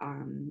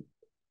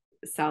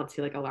sell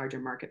to like a larger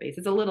market base,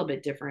 it's a little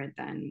bit different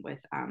than with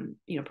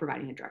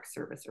providing a direct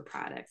service or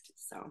product.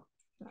 So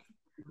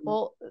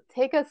well,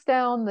 take us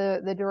down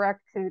the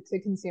direct to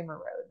consumer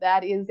road.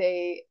 That is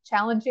a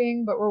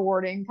challenging but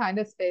rewarding kind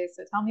of space.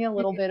 So tell me a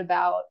little bit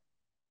about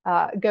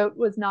goat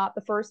was not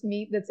the first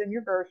meat that's in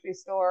your grocery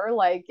store.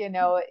 Like,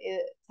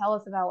 tell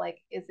us about, like,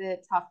 is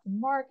it tough to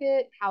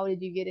market? How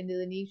did you get into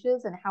the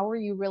niches? And how are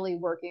you really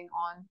working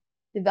on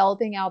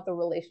developing out the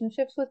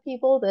relationships with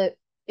people that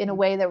in a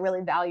way that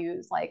really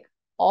values like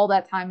all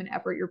that time and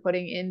effort you're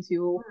putting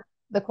into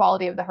the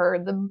quality of the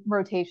herd, the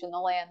rotation, the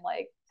land?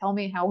 Like, tell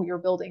me how you're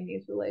building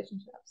these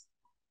relationships.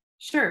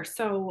 Sure.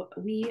 So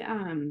we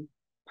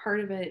part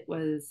of it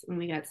was when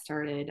we got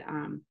started.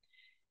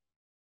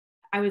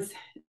 I was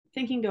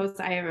thinking goes.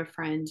 I have a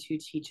friend who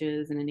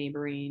teaches in a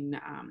neighboring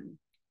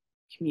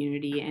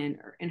community, and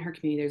in her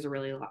community, there's a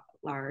really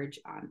large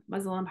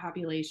Muslim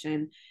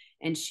population,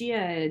 and she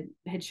had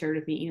shared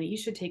with me, you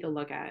should take a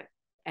look at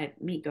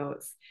meat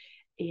goats,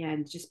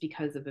 and just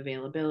because of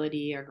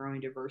availability or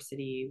growing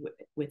diversity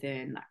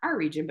within our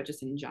region, but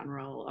just in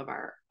general of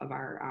our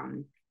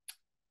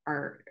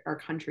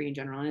country in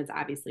general, and it's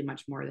obviously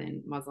much more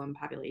than Muslim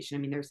population.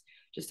 I mean, there's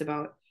just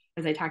about,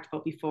 as I talked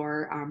about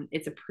before,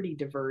 it's a pretty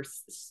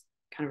diverse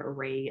kind of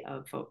array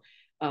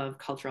of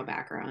cultural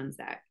backgrounds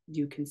that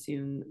do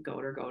consume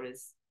goat, or goat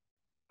is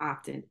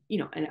often,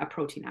 a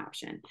protein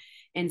option.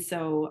 And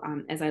so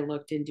as I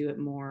looked into it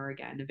more,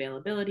 again,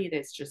 availability,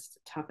 that's just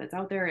tough, that's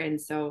out there.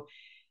 And so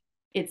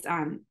it's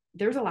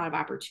there's a lot of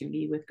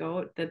opportunity with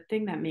goat. The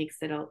thing that makes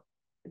it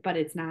but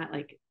it's not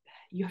like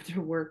you have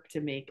to work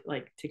to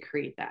to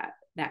create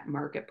that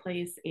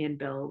marketplace and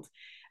build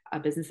a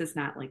business. It's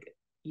not like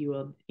you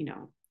will,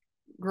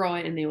 grow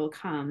it and they will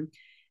come.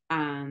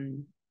 I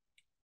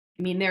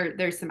mean,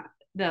 there's some,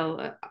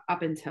 they'll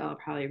up until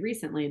probably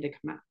recently,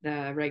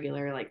 the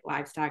regular like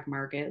livestock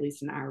market, at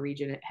least in our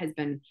region, it has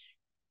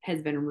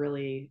been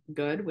really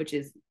good, which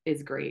is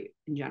great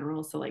in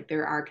general. So like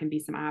can be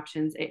some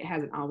options. It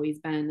hasn't always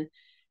been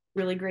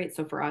really great.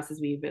 So for us,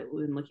 as we've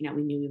been looking at,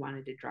 we knew we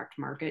wanted to direct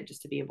market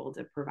just to be able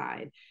to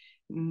provide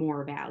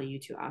more value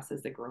to us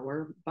as the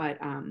grower. But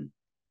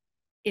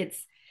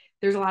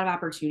there's a lot of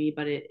opportunity,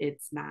 but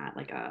it's not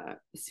like a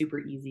super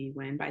easy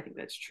win. But I think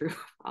that's true of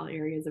all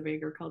areas of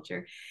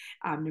agriculture,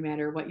 no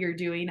matter what you're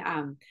doing.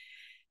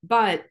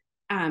 But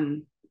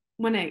when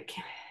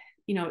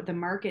the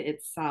market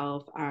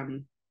itself,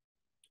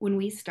 when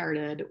we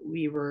started,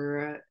 we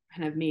were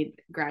kind of made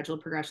gradual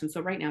progression.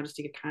 So right now, just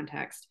to get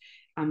context,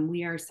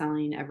 we are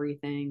selling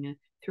everything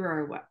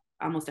through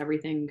almost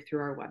everything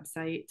through our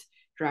website,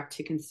 direct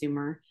to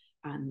consumer.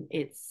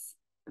 It's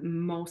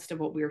most of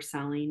what we're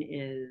selling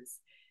is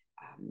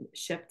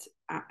shipped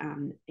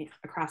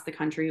across the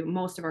country.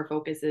 Most of our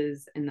focus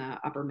is in the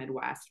upper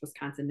Midwest,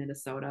 Wisconsin,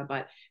 Minnesota,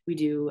 but we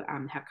do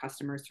have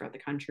customers throughout the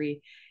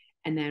country.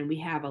 And then we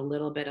have a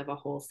little bit of a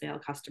wholesale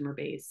customer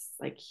base,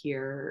 like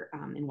here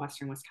in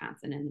Western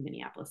Wisconsin and the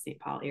Minneapolis-St.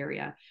 Paul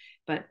area.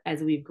 But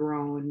as we've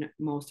grown,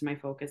 most of my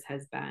focus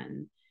has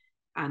been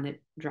on the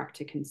direct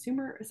to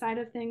consumer side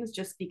of things,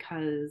 just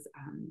because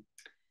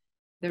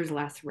there's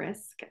less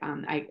risk.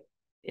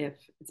 If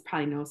it's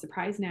probably no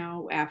surprise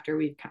now, after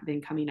we've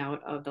been coming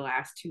out of the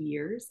last 2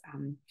 years,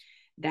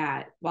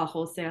 that while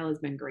wholesale has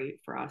been great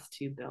for us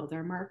to build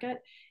our market,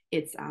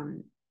 it's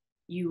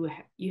you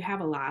have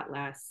a lot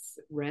less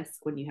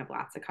risk when you have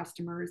lots of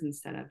customers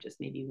instead of just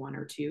maybe one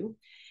or two.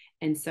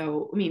 And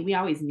so, I mean, we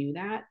always knew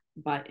that,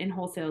 but in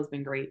wholesale has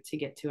been great to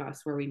get to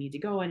us where we need to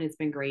go. And it's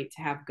been great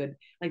to have good,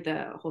 like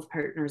the wholesale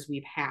partners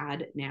we've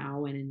had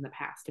now and in the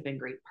past have been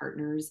great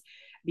partners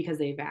because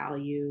they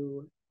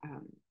value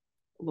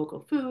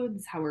local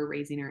foods, how we're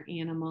raising our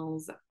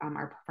animals,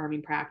 our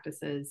farming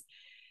practices,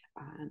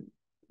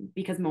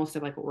 because most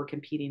of like what we're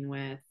competing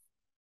with,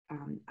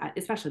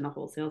 especially in the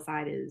wholesale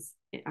side, is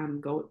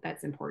goat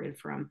that's imported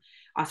from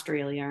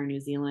Australia or New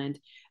Zealand.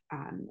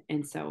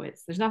 And so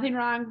there's nothing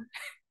wrong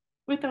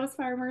with those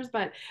farmers,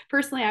 but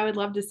personally, I would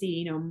love to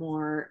see,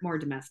 more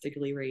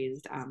domestically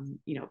raised,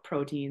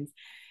 proteins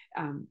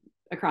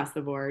across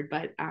the board.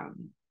 But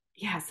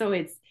yeah, so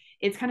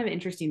it's kind of an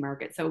interesting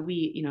market. So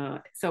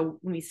so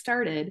when we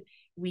started,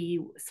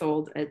 we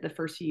sold the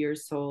first few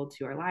years sold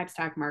to our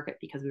livestock market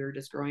because we were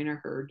just growing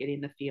our herd, getting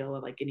the feel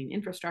of like getting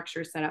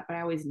infrastructure set up. But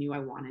I always knew I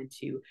wanted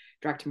to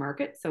direct to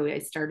market. So I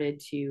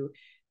started to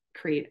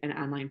create an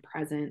online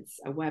presence,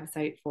 a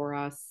website for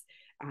us,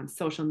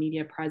 social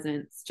media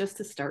presence, just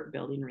to start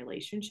building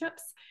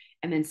relationships.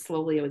 And then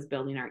slowly I was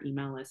building our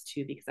email list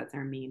too, because that's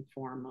our main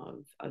form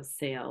of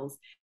sales.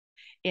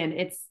 And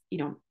it's,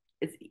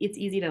 it's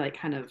easy to like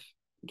kind of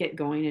get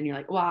going and you're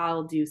like, well,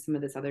 I'll do some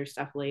of this other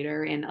stuff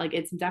later. And like,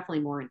 it's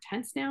definitely more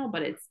intense now,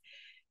 but it's,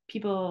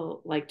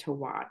 people like to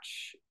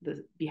watch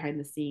the behind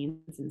the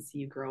scenes and see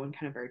you grow and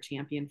kind of are a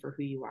champion for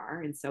who you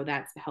are. And so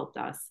that's helped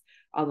us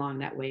along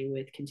that way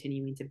with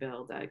continuing to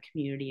build a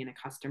community and a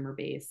customer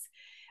base.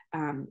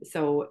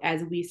 So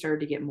as we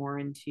started to get more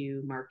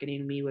into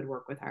marketing, we would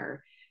work with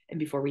and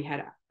before we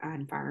had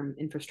on farm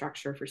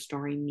infrastructure for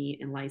storing meat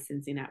and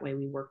licensing, that way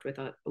we worked with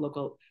a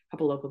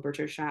couple local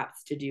butcher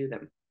shops to do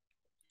them,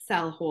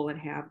 sell whole and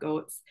half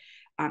goats.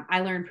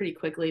 I learned pretty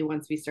quickly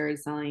once we started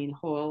selling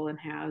whole and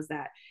halves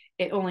that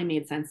it only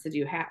made sense to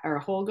do a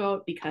whole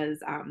goat because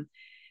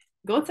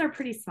goats are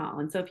pretty small.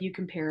 And so if you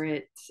compare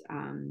it,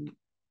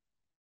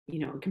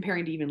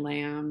 comparing to even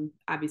lamb,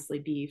 obviously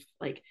beef,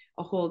 like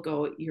a whole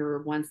goat,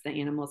 once the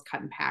animal is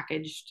cut and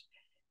packaged,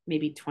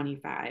 maybe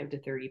 25 to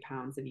 30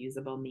 pounds of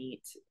usable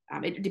meat.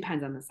 It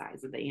depends on the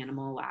size of the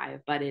animal alive,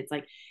 but it's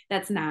like,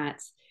 that's not,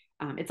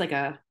 it's like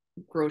a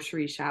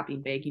grocery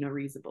shopping bag,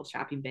 reusable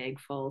shopping bag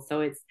full.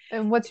 So it's.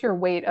 And what's your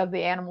weight of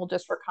the animal,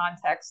 just for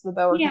context? The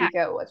Yeah.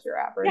 Boer-Kiko, what's your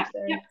average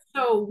there? Yeah.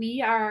 So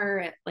we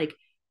are like,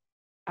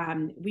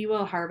 we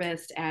will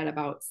harvest at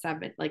about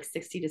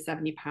 60 to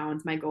 70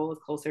 pounds. My goal is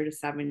closer to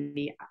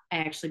 70.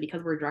 Actually,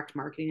 because we're direct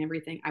marketing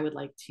everything,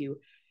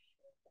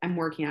 I'm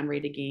working on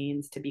rate of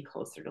gains to be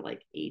closer to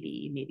like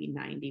 80, maybe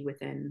 90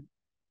 within,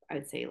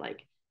 I'd say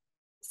like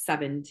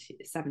 7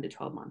 to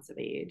 12 months of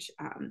age,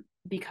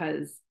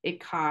 because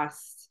it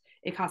costs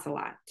a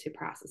lot to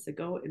process a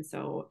goat. And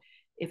so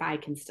if I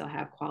can still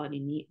have quality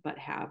meat, but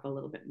have a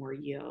little bit more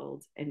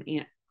yield, and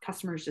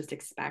customers just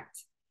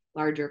expect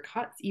larger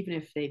cuts, even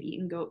if they've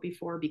eaten goat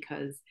before,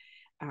 because,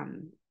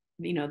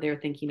 they're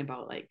thinking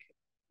about like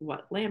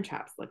what lamb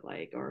chops look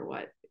like, or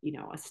what,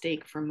 a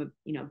steak from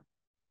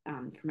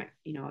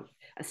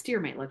a steer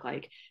might look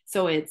like.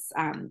 So it's,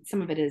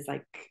 some of it is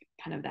like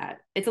kind of that,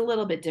 it's a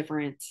little bit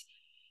different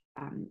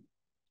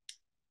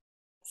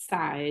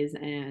size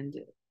and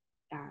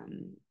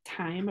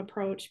time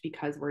approach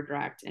because we're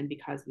direct and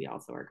because we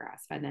also are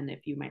grass fed. And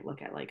if you might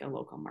look at like a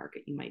local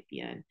market you might be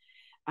in.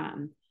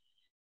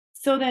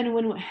 So then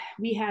when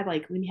we had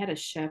a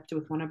shift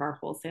with one of our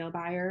wholesale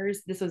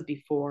buyers, this was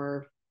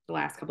before the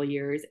last couple of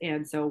years.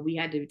 And so we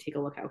had to take a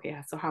look at, okay,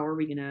 so how are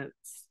we going to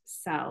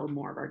sell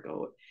more of our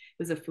goat?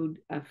 It was a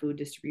food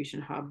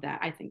distribution hub that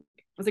I think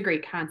was a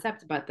great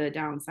concept, but the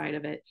downside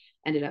of it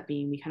ended up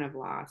being we kind of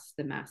lost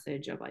the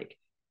message of like,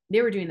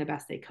 they were doing the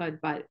best they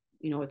could, but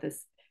with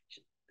this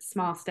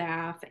small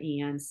staff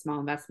and small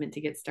investment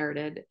to get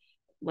started,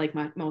 like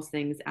most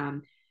things,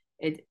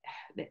 they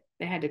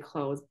had to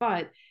close.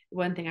 But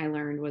one thing I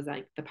learned was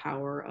like the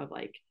power of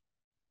like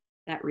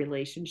that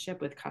relationship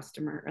with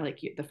customer, or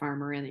like the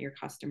farmer and your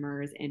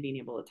customers, and being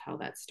able to tell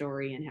that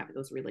story and have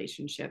those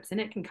relationships. And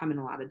it can come in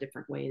a lot of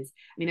different ways.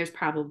 I mean, there's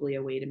probably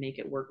a way to make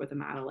it work with a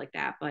model like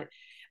that, but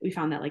we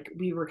found that like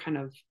we were kind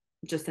of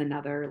just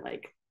another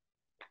like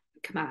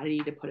commodity,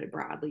 to put it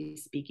broadly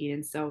speaking.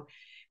 And so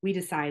we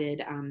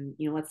decided,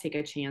 let's take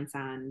a chance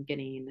on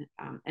getting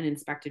an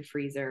inspected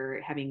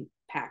freezer, having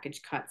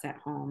packaged cuts at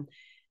home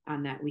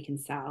that we can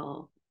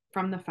sell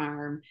from the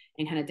farm,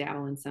 and kind of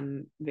dabble in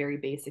some very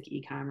basic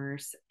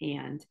e-commerce.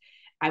 And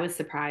I was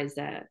surprised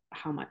at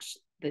how much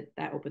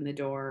that opened the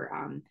door.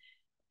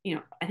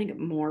 I think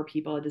more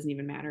people, it doesn't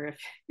even matter if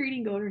you're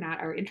eating goat or not,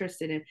 are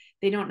interested in,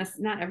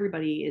 not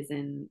everybody is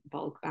in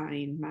bulk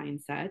buying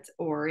mindset,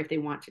 or if they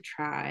want to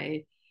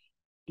try,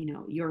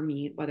 your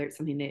meat, whether it's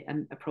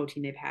something a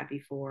protein they've had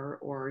before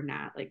or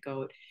not, like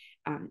goat.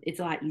 It's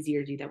a lot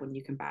easier to do that when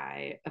you can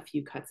buy a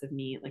few cuts of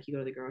meat, like you go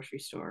to the grocery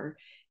store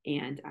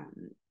and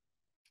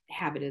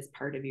have it as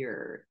part of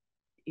your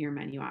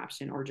menu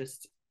option, or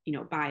just,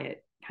 buy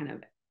it kind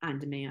of on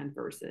demand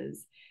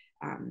versus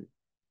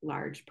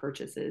large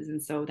purchases.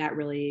 And so that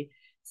really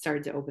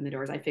started to open the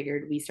doors. I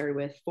figured we started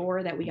with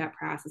 4 that we got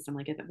processed. I'm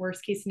like, at the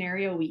worst case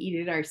scenario, we eat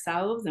it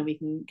ourselves and we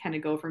can kind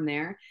of go from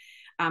there.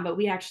 But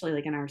we actually,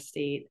 like in our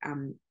state,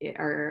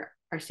 our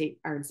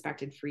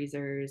inspected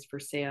freezers for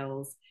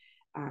sales,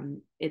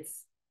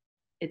 it's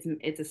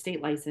a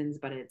state license,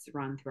 but it's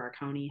run through our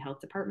county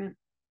health department.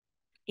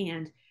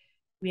 And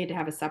we had to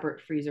have a separate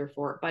freezer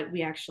for it, but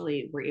we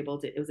actually were able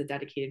to, it was a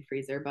dedicated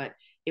freezer, but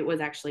it was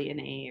actually in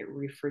a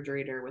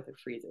refrigerator with a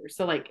freezer.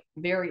 So like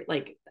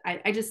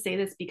I just say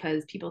this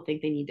because people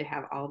think they need to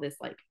have all this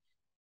like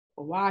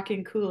a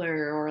walk-in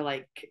cooler or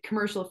like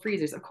commercial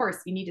freezers. Of course,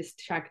 you need to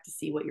check to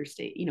see what your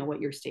state,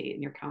 what your state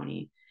and your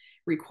county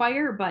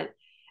require. But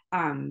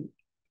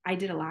I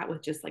did a lot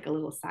with just like a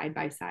little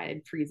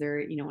side-by-side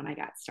freezer, when I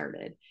got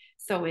started.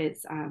 So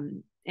it's,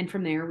 and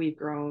from there we've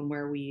grown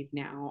where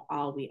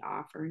all we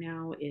offer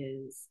now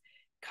is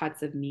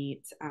cuts of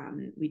meat.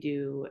 We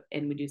do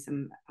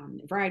some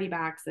variety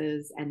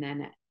boxes, and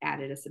then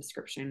added a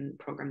subscription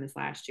program this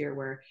last year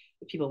where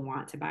if people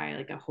want to buy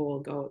like a whole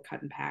goat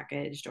cut and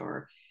packaged,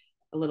 or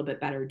a little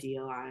bit better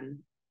deal on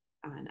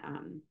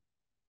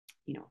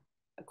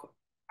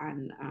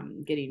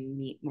on getting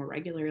meat more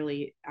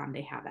regularly,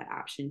 they have that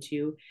option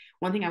too.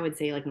 One thing I would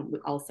say, like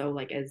also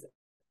like as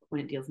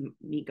when it deals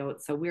meat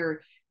goats, so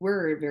we're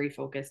very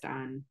focused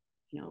on,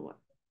 you know,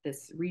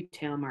 this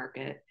retail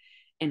market.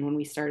 And when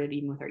we started,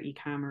 even with our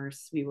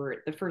e-commerce, we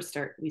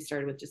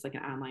started with just like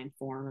an online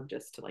form of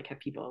just to like have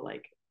people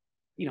like,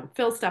 you know,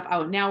 fill stuff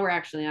out. Now we're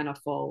actually on a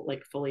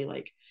fully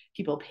like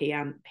people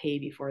pay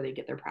before they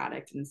get their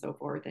product and so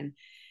forth. And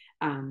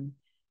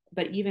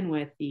but even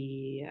with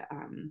the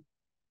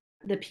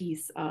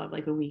piece of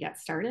like when we got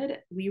started,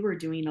 we were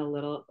doing a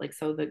little like,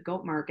 so the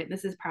goat market,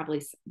 this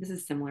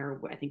is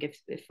similar. I think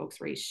if folks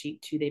raise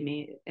sheep too, they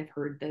may have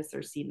heard this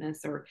or seen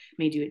this or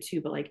may do it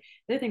too. But like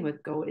the other thing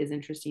with goat is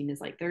interesting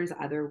is like there's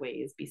other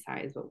ways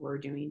besides what we're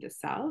doing to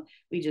sell.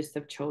 We just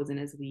have chosen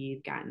as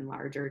we've gotten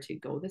larger to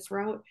go this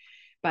route.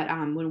 But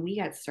when we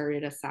got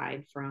started,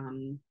 aside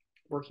from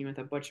working with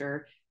a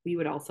butcher, we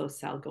would also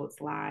sell goats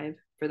live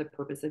for the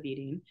purpose of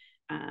eating.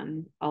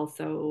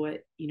 Also,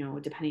 you know,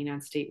 depending on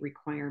state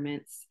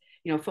requirements,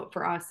 you know,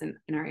 for us in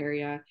our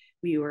area,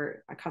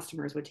 our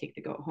customers would take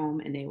the goat home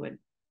and they would,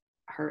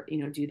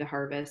 do the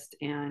harvest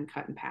and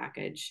cut and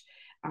package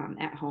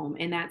at home.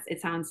 And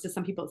it sounds to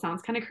some people, it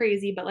sounds kind of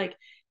crazy, but like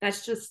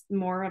that's just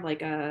more of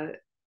like a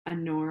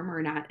norm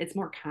or not. It's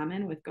more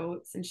common with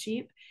goats and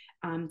sheep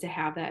to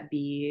have that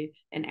be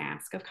an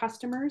ask of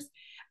customers.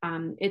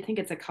 I think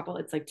it's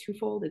like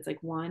twofold. It's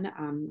like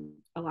one,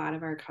 a lot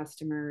of our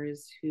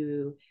customers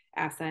who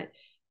ask that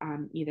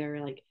either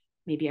like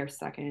maybe our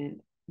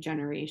second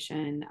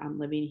generation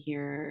living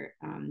here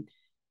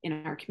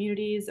in our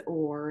communities,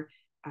 or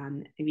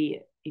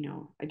maybe, you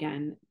know,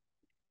 again,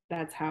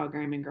 that's how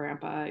grandma and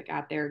grandpa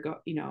got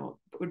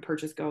would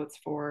purchase goats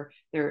for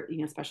their, you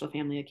know, special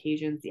family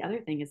occasions. The other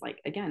thing is like,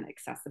 again,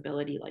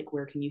 accessibility, like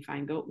where can you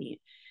find goat meat?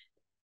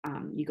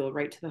 You go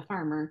right to the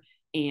farmer,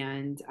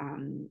 and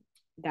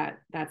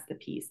that's the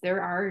piece.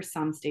 There are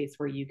some states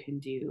where you can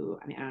do,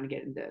 I mean, I don't want to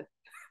get into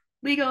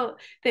legal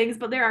things,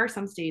 but there are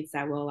some states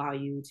that will allow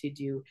you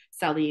to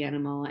sell the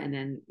animal and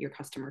then your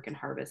customer can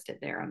harvest it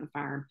there on the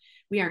farm.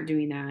 We aren't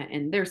doing that.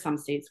 And there's some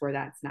states where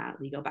that's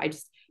not legal, but I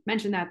just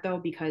mentioned that though,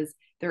 because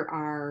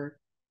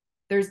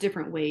there's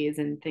different ways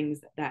and things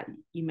that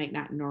you might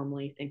not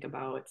normally think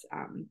about,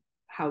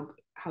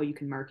 how you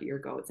can market your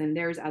goats. And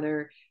there's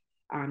other,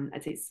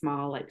 I'd say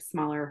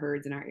smaller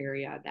herds in our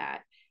area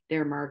that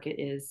their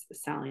market is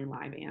selling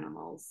live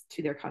animals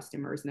to their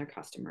customers, and their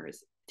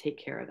customers take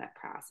care of that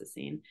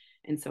processing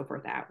and so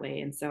forth that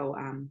way. And so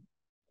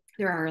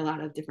there are a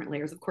lot of different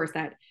layers. Of course,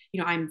 that, you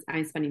know,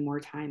 I'm spending more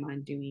time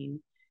on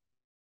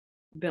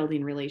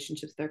building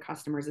relationships with their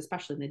customers,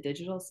 especially in the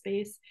digital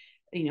space.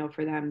 You know,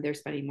 for them, they're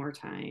spending more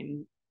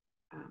time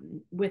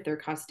with their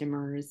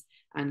customers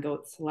on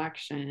goat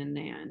selection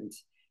and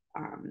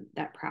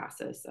that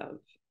process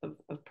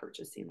of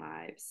purchasing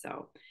live.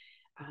 So,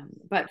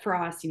 but for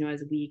us, you know,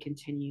 as we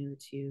continue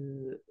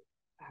to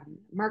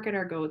market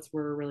our goats,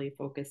 we're really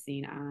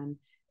focusing on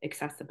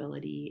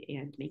accessibility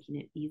and making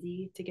it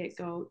easy to get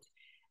goat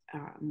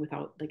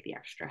without like the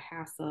extra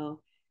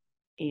hassle.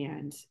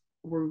 And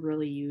we're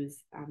really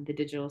use the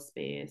digital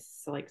space,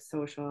 so like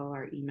social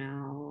or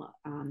email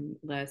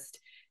list,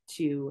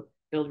 to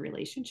build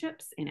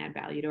relationships and add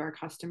value to our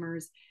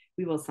customers.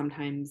 We will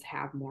sometimes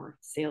have more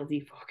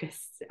salesy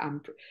focused,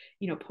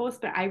 posts,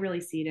 but I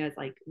really see it as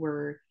like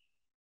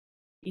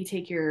you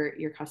take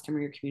your customer,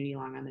 your community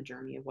along on the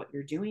journey of what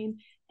you're doing,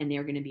 and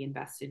they're going to be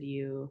invested in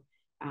you,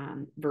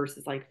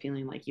 versus like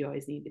feeling like you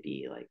always need to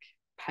be like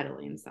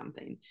peddling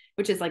something,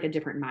 which is like a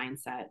different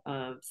mindset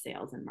of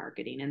sales and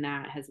marketing. And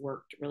that has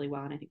worked really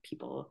well. And I think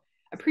people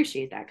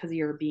appreciate that because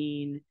you're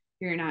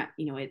not,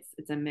 you know,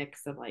 it's a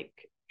mix of like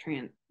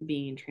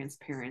being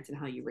transparent in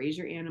how you raise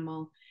your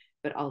animal,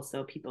 but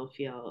also people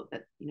feel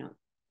that, you know,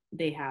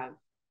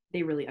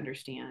 they really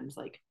understand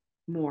like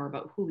more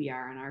about who we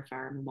are on our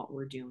farm and what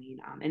we're doing,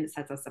 and it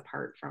sets us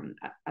apart from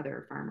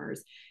other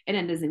farmers. And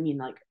it doesn't mean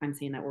like I'm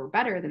saying that we're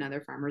better than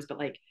other farmers, but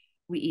like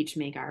we each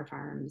make our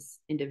farms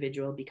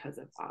individual because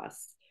of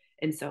us,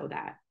 and so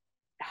that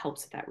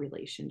helps with that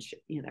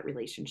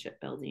relationship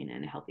building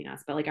and helping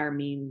us. But like our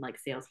main like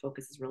sales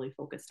focus is really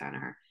focused on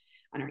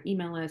our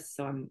email list,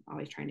 so I'm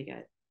always trying to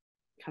get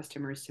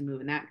customers to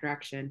move in that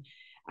direction,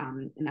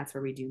 and that's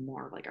where we do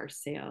more of like our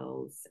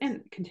sales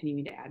and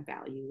continuing to add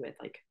value with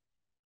like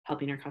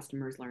helping our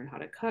customers learn how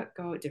to cook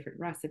goat, different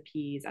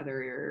recipes,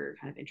 other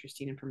kind of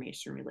interesting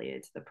information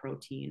related to the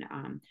protein,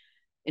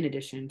 in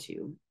addition to,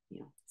 you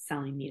know,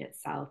 selling meat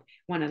itself.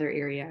 One other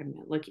area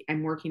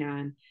I'm working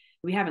on,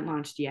 we haven't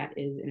launched yet,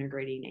 is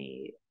integrating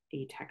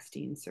a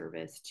texting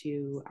service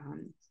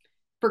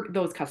for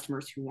those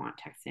customers who want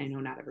texting. I know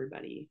not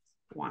everybody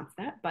wants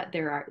that, but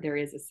there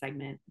is a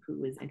segment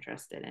who is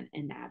interested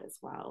in that as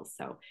well.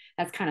 So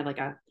that's kind of like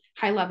a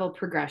high level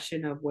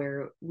progression of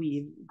where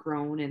we've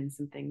grown and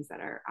some things that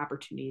are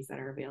opportunities that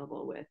are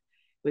available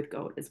with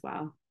goat as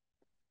well.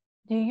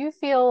 Do you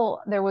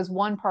feel there was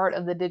one part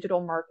of the digital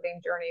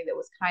marketing journey that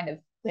was kind of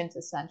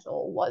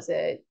quintessential? Was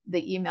it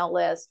the email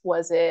list?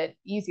 Was it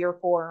easier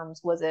forms?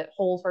 Was it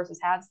wholes versus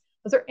hats?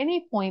 Was there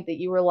any point that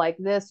you were like,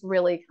 this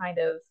really kind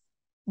of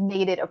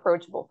made it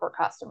approachable for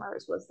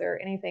customers? Was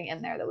there anything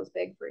in there that was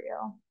big for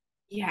you?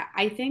 Yeah,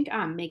 I think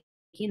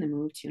making the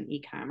move to an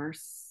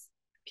e-commerce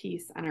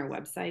piece on our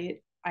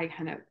website, I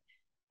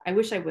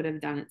wish I would have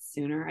done it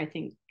sooner. I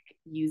think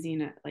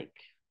using it, like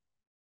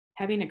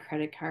having a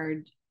credit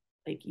card,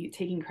 like you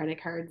taking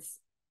credit cards,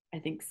 I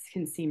think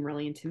can seem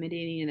really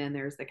intimidating. And then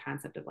there's the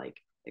concept of like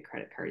the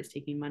credit card is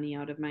taking money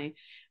out of my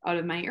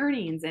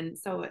earnings. And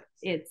so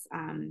it's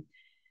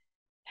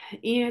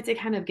you know, to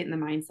kind of get in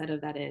the mindset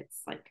of that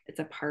it's like it's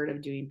a part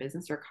of doing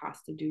business or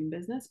cost of doing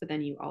business, but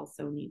then you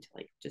also need to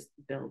like just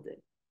build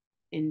it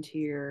into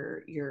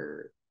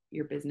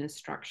your business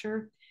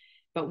structure.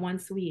 But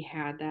once we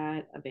had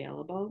that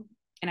available,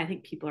 and I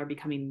think people are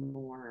becoming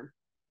more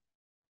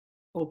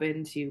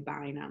open to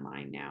buying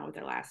online now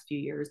the last few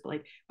years, but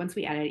like once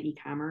we added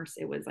e-commerce,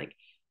 it was like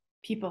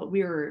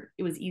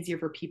it was easier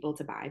for people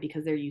to buy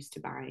because they're used to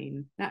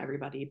buying, not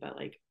everybody, but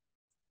like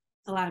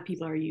a lot of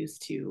people are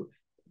used to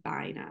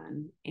buying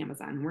on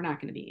Amazon. We're not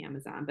going to be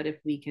Amazon, but if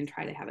we can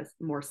try to have a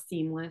more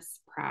seamless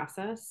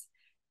process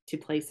to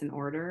place an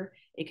order,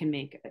 it can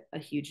make a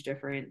huge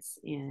difference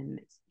in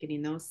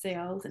getting those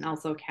sales and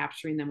also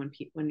capturing them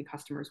when the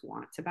customers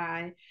want to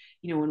buy.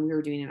 You know, when we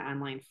were doing an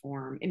online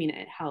form, I mean,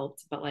 it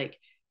helped, but like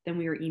then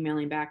we were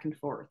emailing back and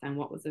forth on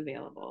what was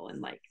available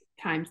and like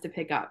times to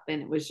pick up,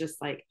 and it was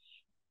just like,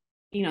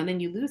 you know, then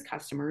you lose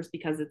customers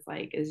because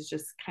it's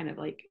just kind of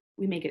like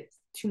we make it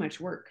too much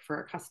work for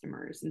our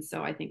customers. And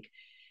so I think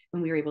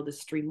when we were able to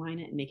streamline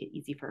it and make it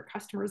easy for our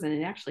customers, and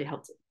it actually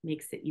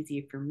makes it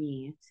easy for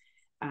me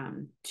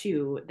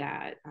too,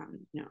 that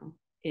you know,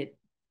 it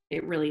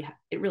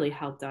really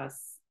helped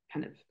us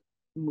kind of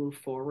move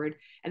forward.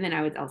 And then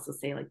I would also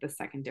say like the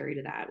secondary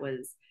to that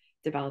was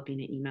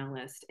developing an email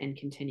list and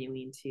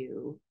continuing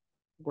to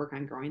work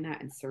on growing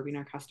that and serving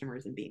our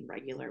customers and being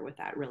regular with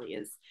that really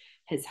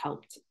has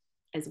helped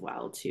as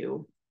well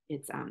too.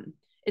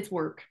 It's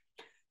work,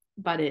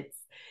 but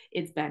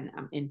it's been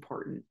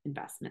important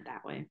investment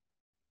that way.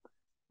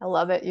 I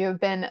love it.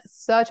 You've been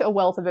such a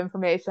wealth of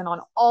information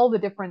on all the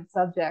different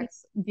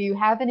subjects. Do you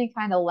have any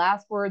kind of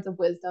last words of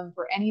wisdom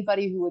for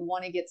anybody who would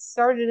want to get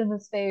started in the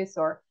space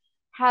or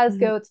has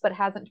goats but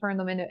hasn't turned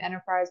them into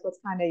enterprise? What's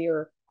kind of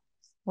your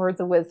words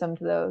of wisdom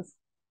to those?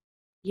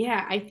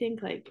 Yeah, I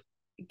think like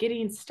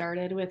getting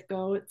started with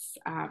goats,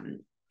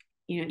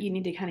 you know, you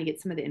need to kind of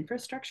get some of the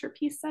infrastructure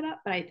piece set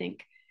up, but I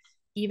think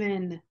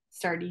even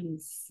starting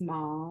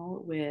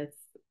small with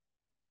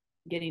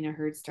getting a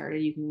herd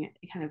started, you can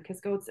kind of,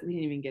 because goats, we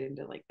didn't even get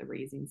into like the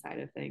raising side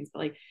of things, but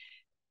like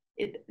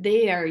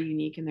they are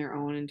unique in their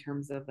own in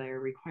terms of their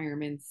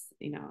requirements.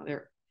 You know,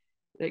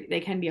 they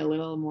can be a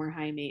little more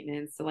high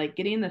maintenance. So like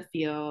getting the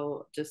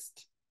feel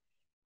just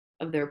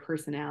of their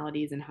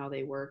personalities and how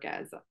they work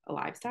as a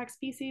livestock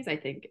species, I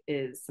think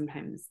is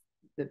sometimes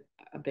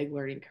a big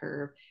learning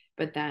curve.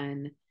 But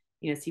then,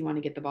 you know, so you want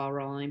to get the ball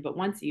rolling. But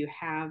once you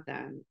have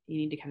them, you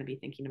need to kind of be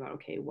thinking about,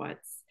 okay,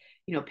 you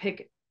know,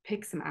 pick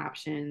some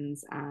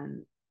options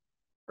on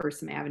or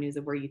some avenues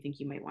of where you think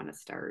you might want to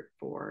start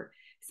for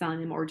selling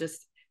them, or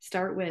just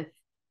start with,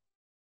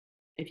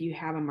 if you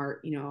have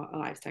a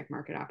livestock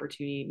market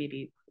opportunity,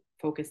 maybe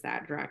focus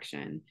that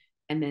direction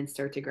and then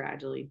start to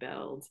gradually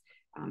build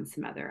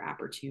some other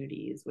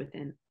opportunities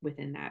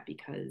within that.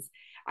 Because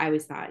I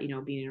always thought, you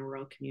know, being in a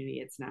rural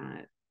community,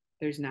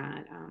 there's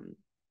not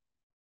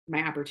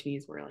my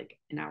opportunities were like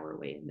an hour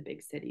away in the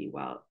big city.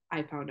 Well,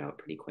 I found out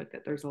pretty quick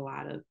that there's a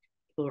lot of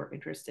people who are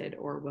interested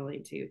or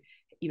willing to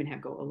even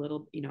have go a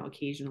little, you know,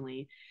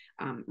 occasionally,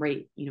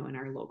 right, you know, in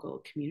our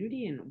local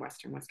community in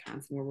Western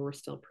Wisconsin, where we're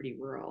still pretty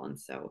rural. And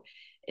so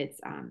it's,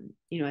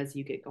 you know, as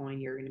you get going,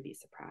 you're going to be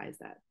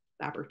surprised at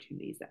the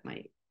opportunities that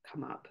might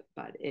come up,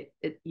 but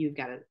you've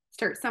got to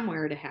start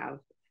somewhere to have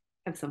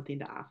something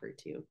to offer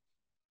too.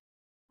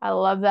 I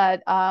love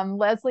that.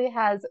 Leslie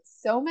has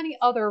so many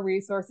other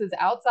resources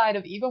outside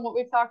of even what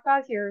we've talked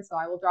about here. So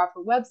I will drop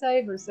her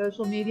website, her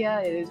social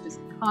media. It is just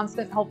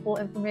constant helpful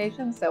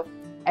information. So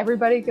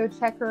everybody go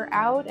check her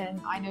out. And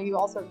I know you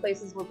also have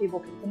places where people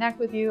can connect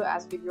with you,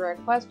 ask you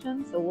direct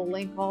questions. So we'll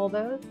link all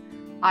those.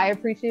 I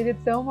appreciate it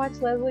so much,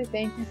 Leslie.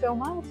 Thank you so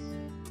much.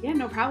 Yeah,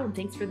 no problem.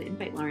 Thanks for the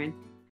invite, Lauren.